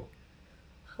being you.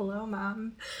 Hello,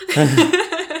 Mom.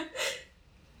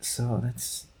 So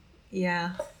that's...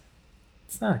 Yeah.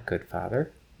 It's not a good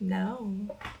father. No.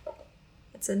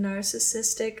 It's a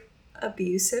narcissistic,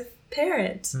 abusive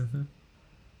parent. Mm-hmm.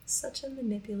 Such a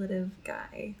manipulative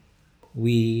guy.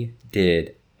 We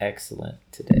did excellent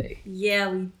today.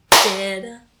 Yeah, we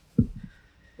did.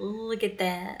 Look at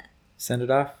that. Send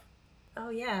it off. Oh,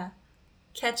 yeah.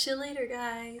 Catch you later,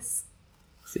 guys.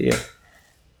 See ya.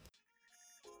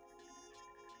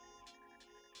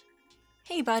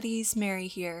 Hey buddies, Mary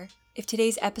here. If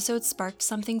today's episode sparked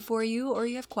something for you or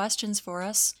you have questions for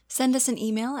us, send us an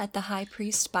email at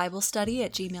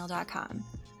thehighpriestbiblestudy@gmail.com.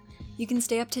 You can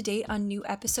stay up to date on new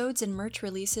episodes and merch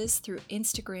releases through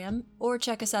Instagram, or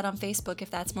check us out on Facebook if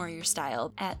that's more your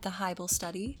style, at The Hible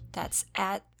Study. That's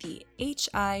at the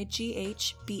HIGHBLE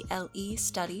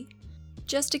Study.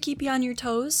 Just to keep you on your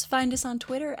toes, find us on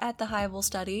Twitter at The Hible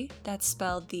Study. That's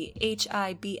spelled the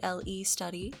HIBLE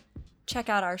Study. Check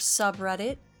out our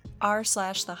subreddit,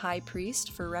 r/the High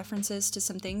Priest, for references to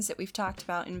some things that we've talked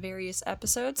about in various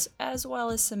episodes, as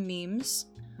well as some memes.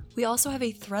 We also have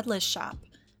a threadless shop,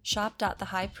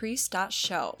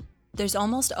 shop.thehighpriest.show. There's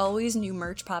almost always new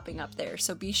merch popping up there,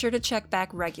 so be sure to check back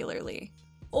regularly.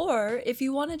 Or, if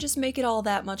you want to just make it all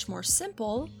that much more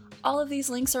simple, all of these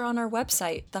links are on our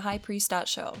website,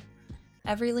 thehighpriest.show.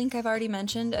 Every link I've already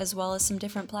mentioned, as well as some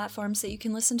different platforms that you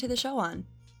can listen to the show on.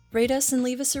 Rate us and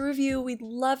leave us a review. We'd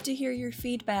love to hear your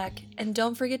feedback. And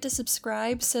don't forget to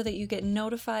subscribe so that you get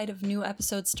notified of new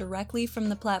episodes directly from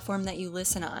the platform that you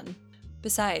listen on.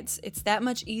 Besides, it's that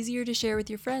much easier to share with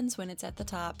your friends when it's at the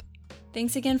top.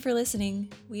 Thanks again for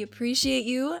listening. We appreciate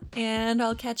you, and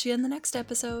I'll catch you in the next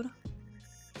episode.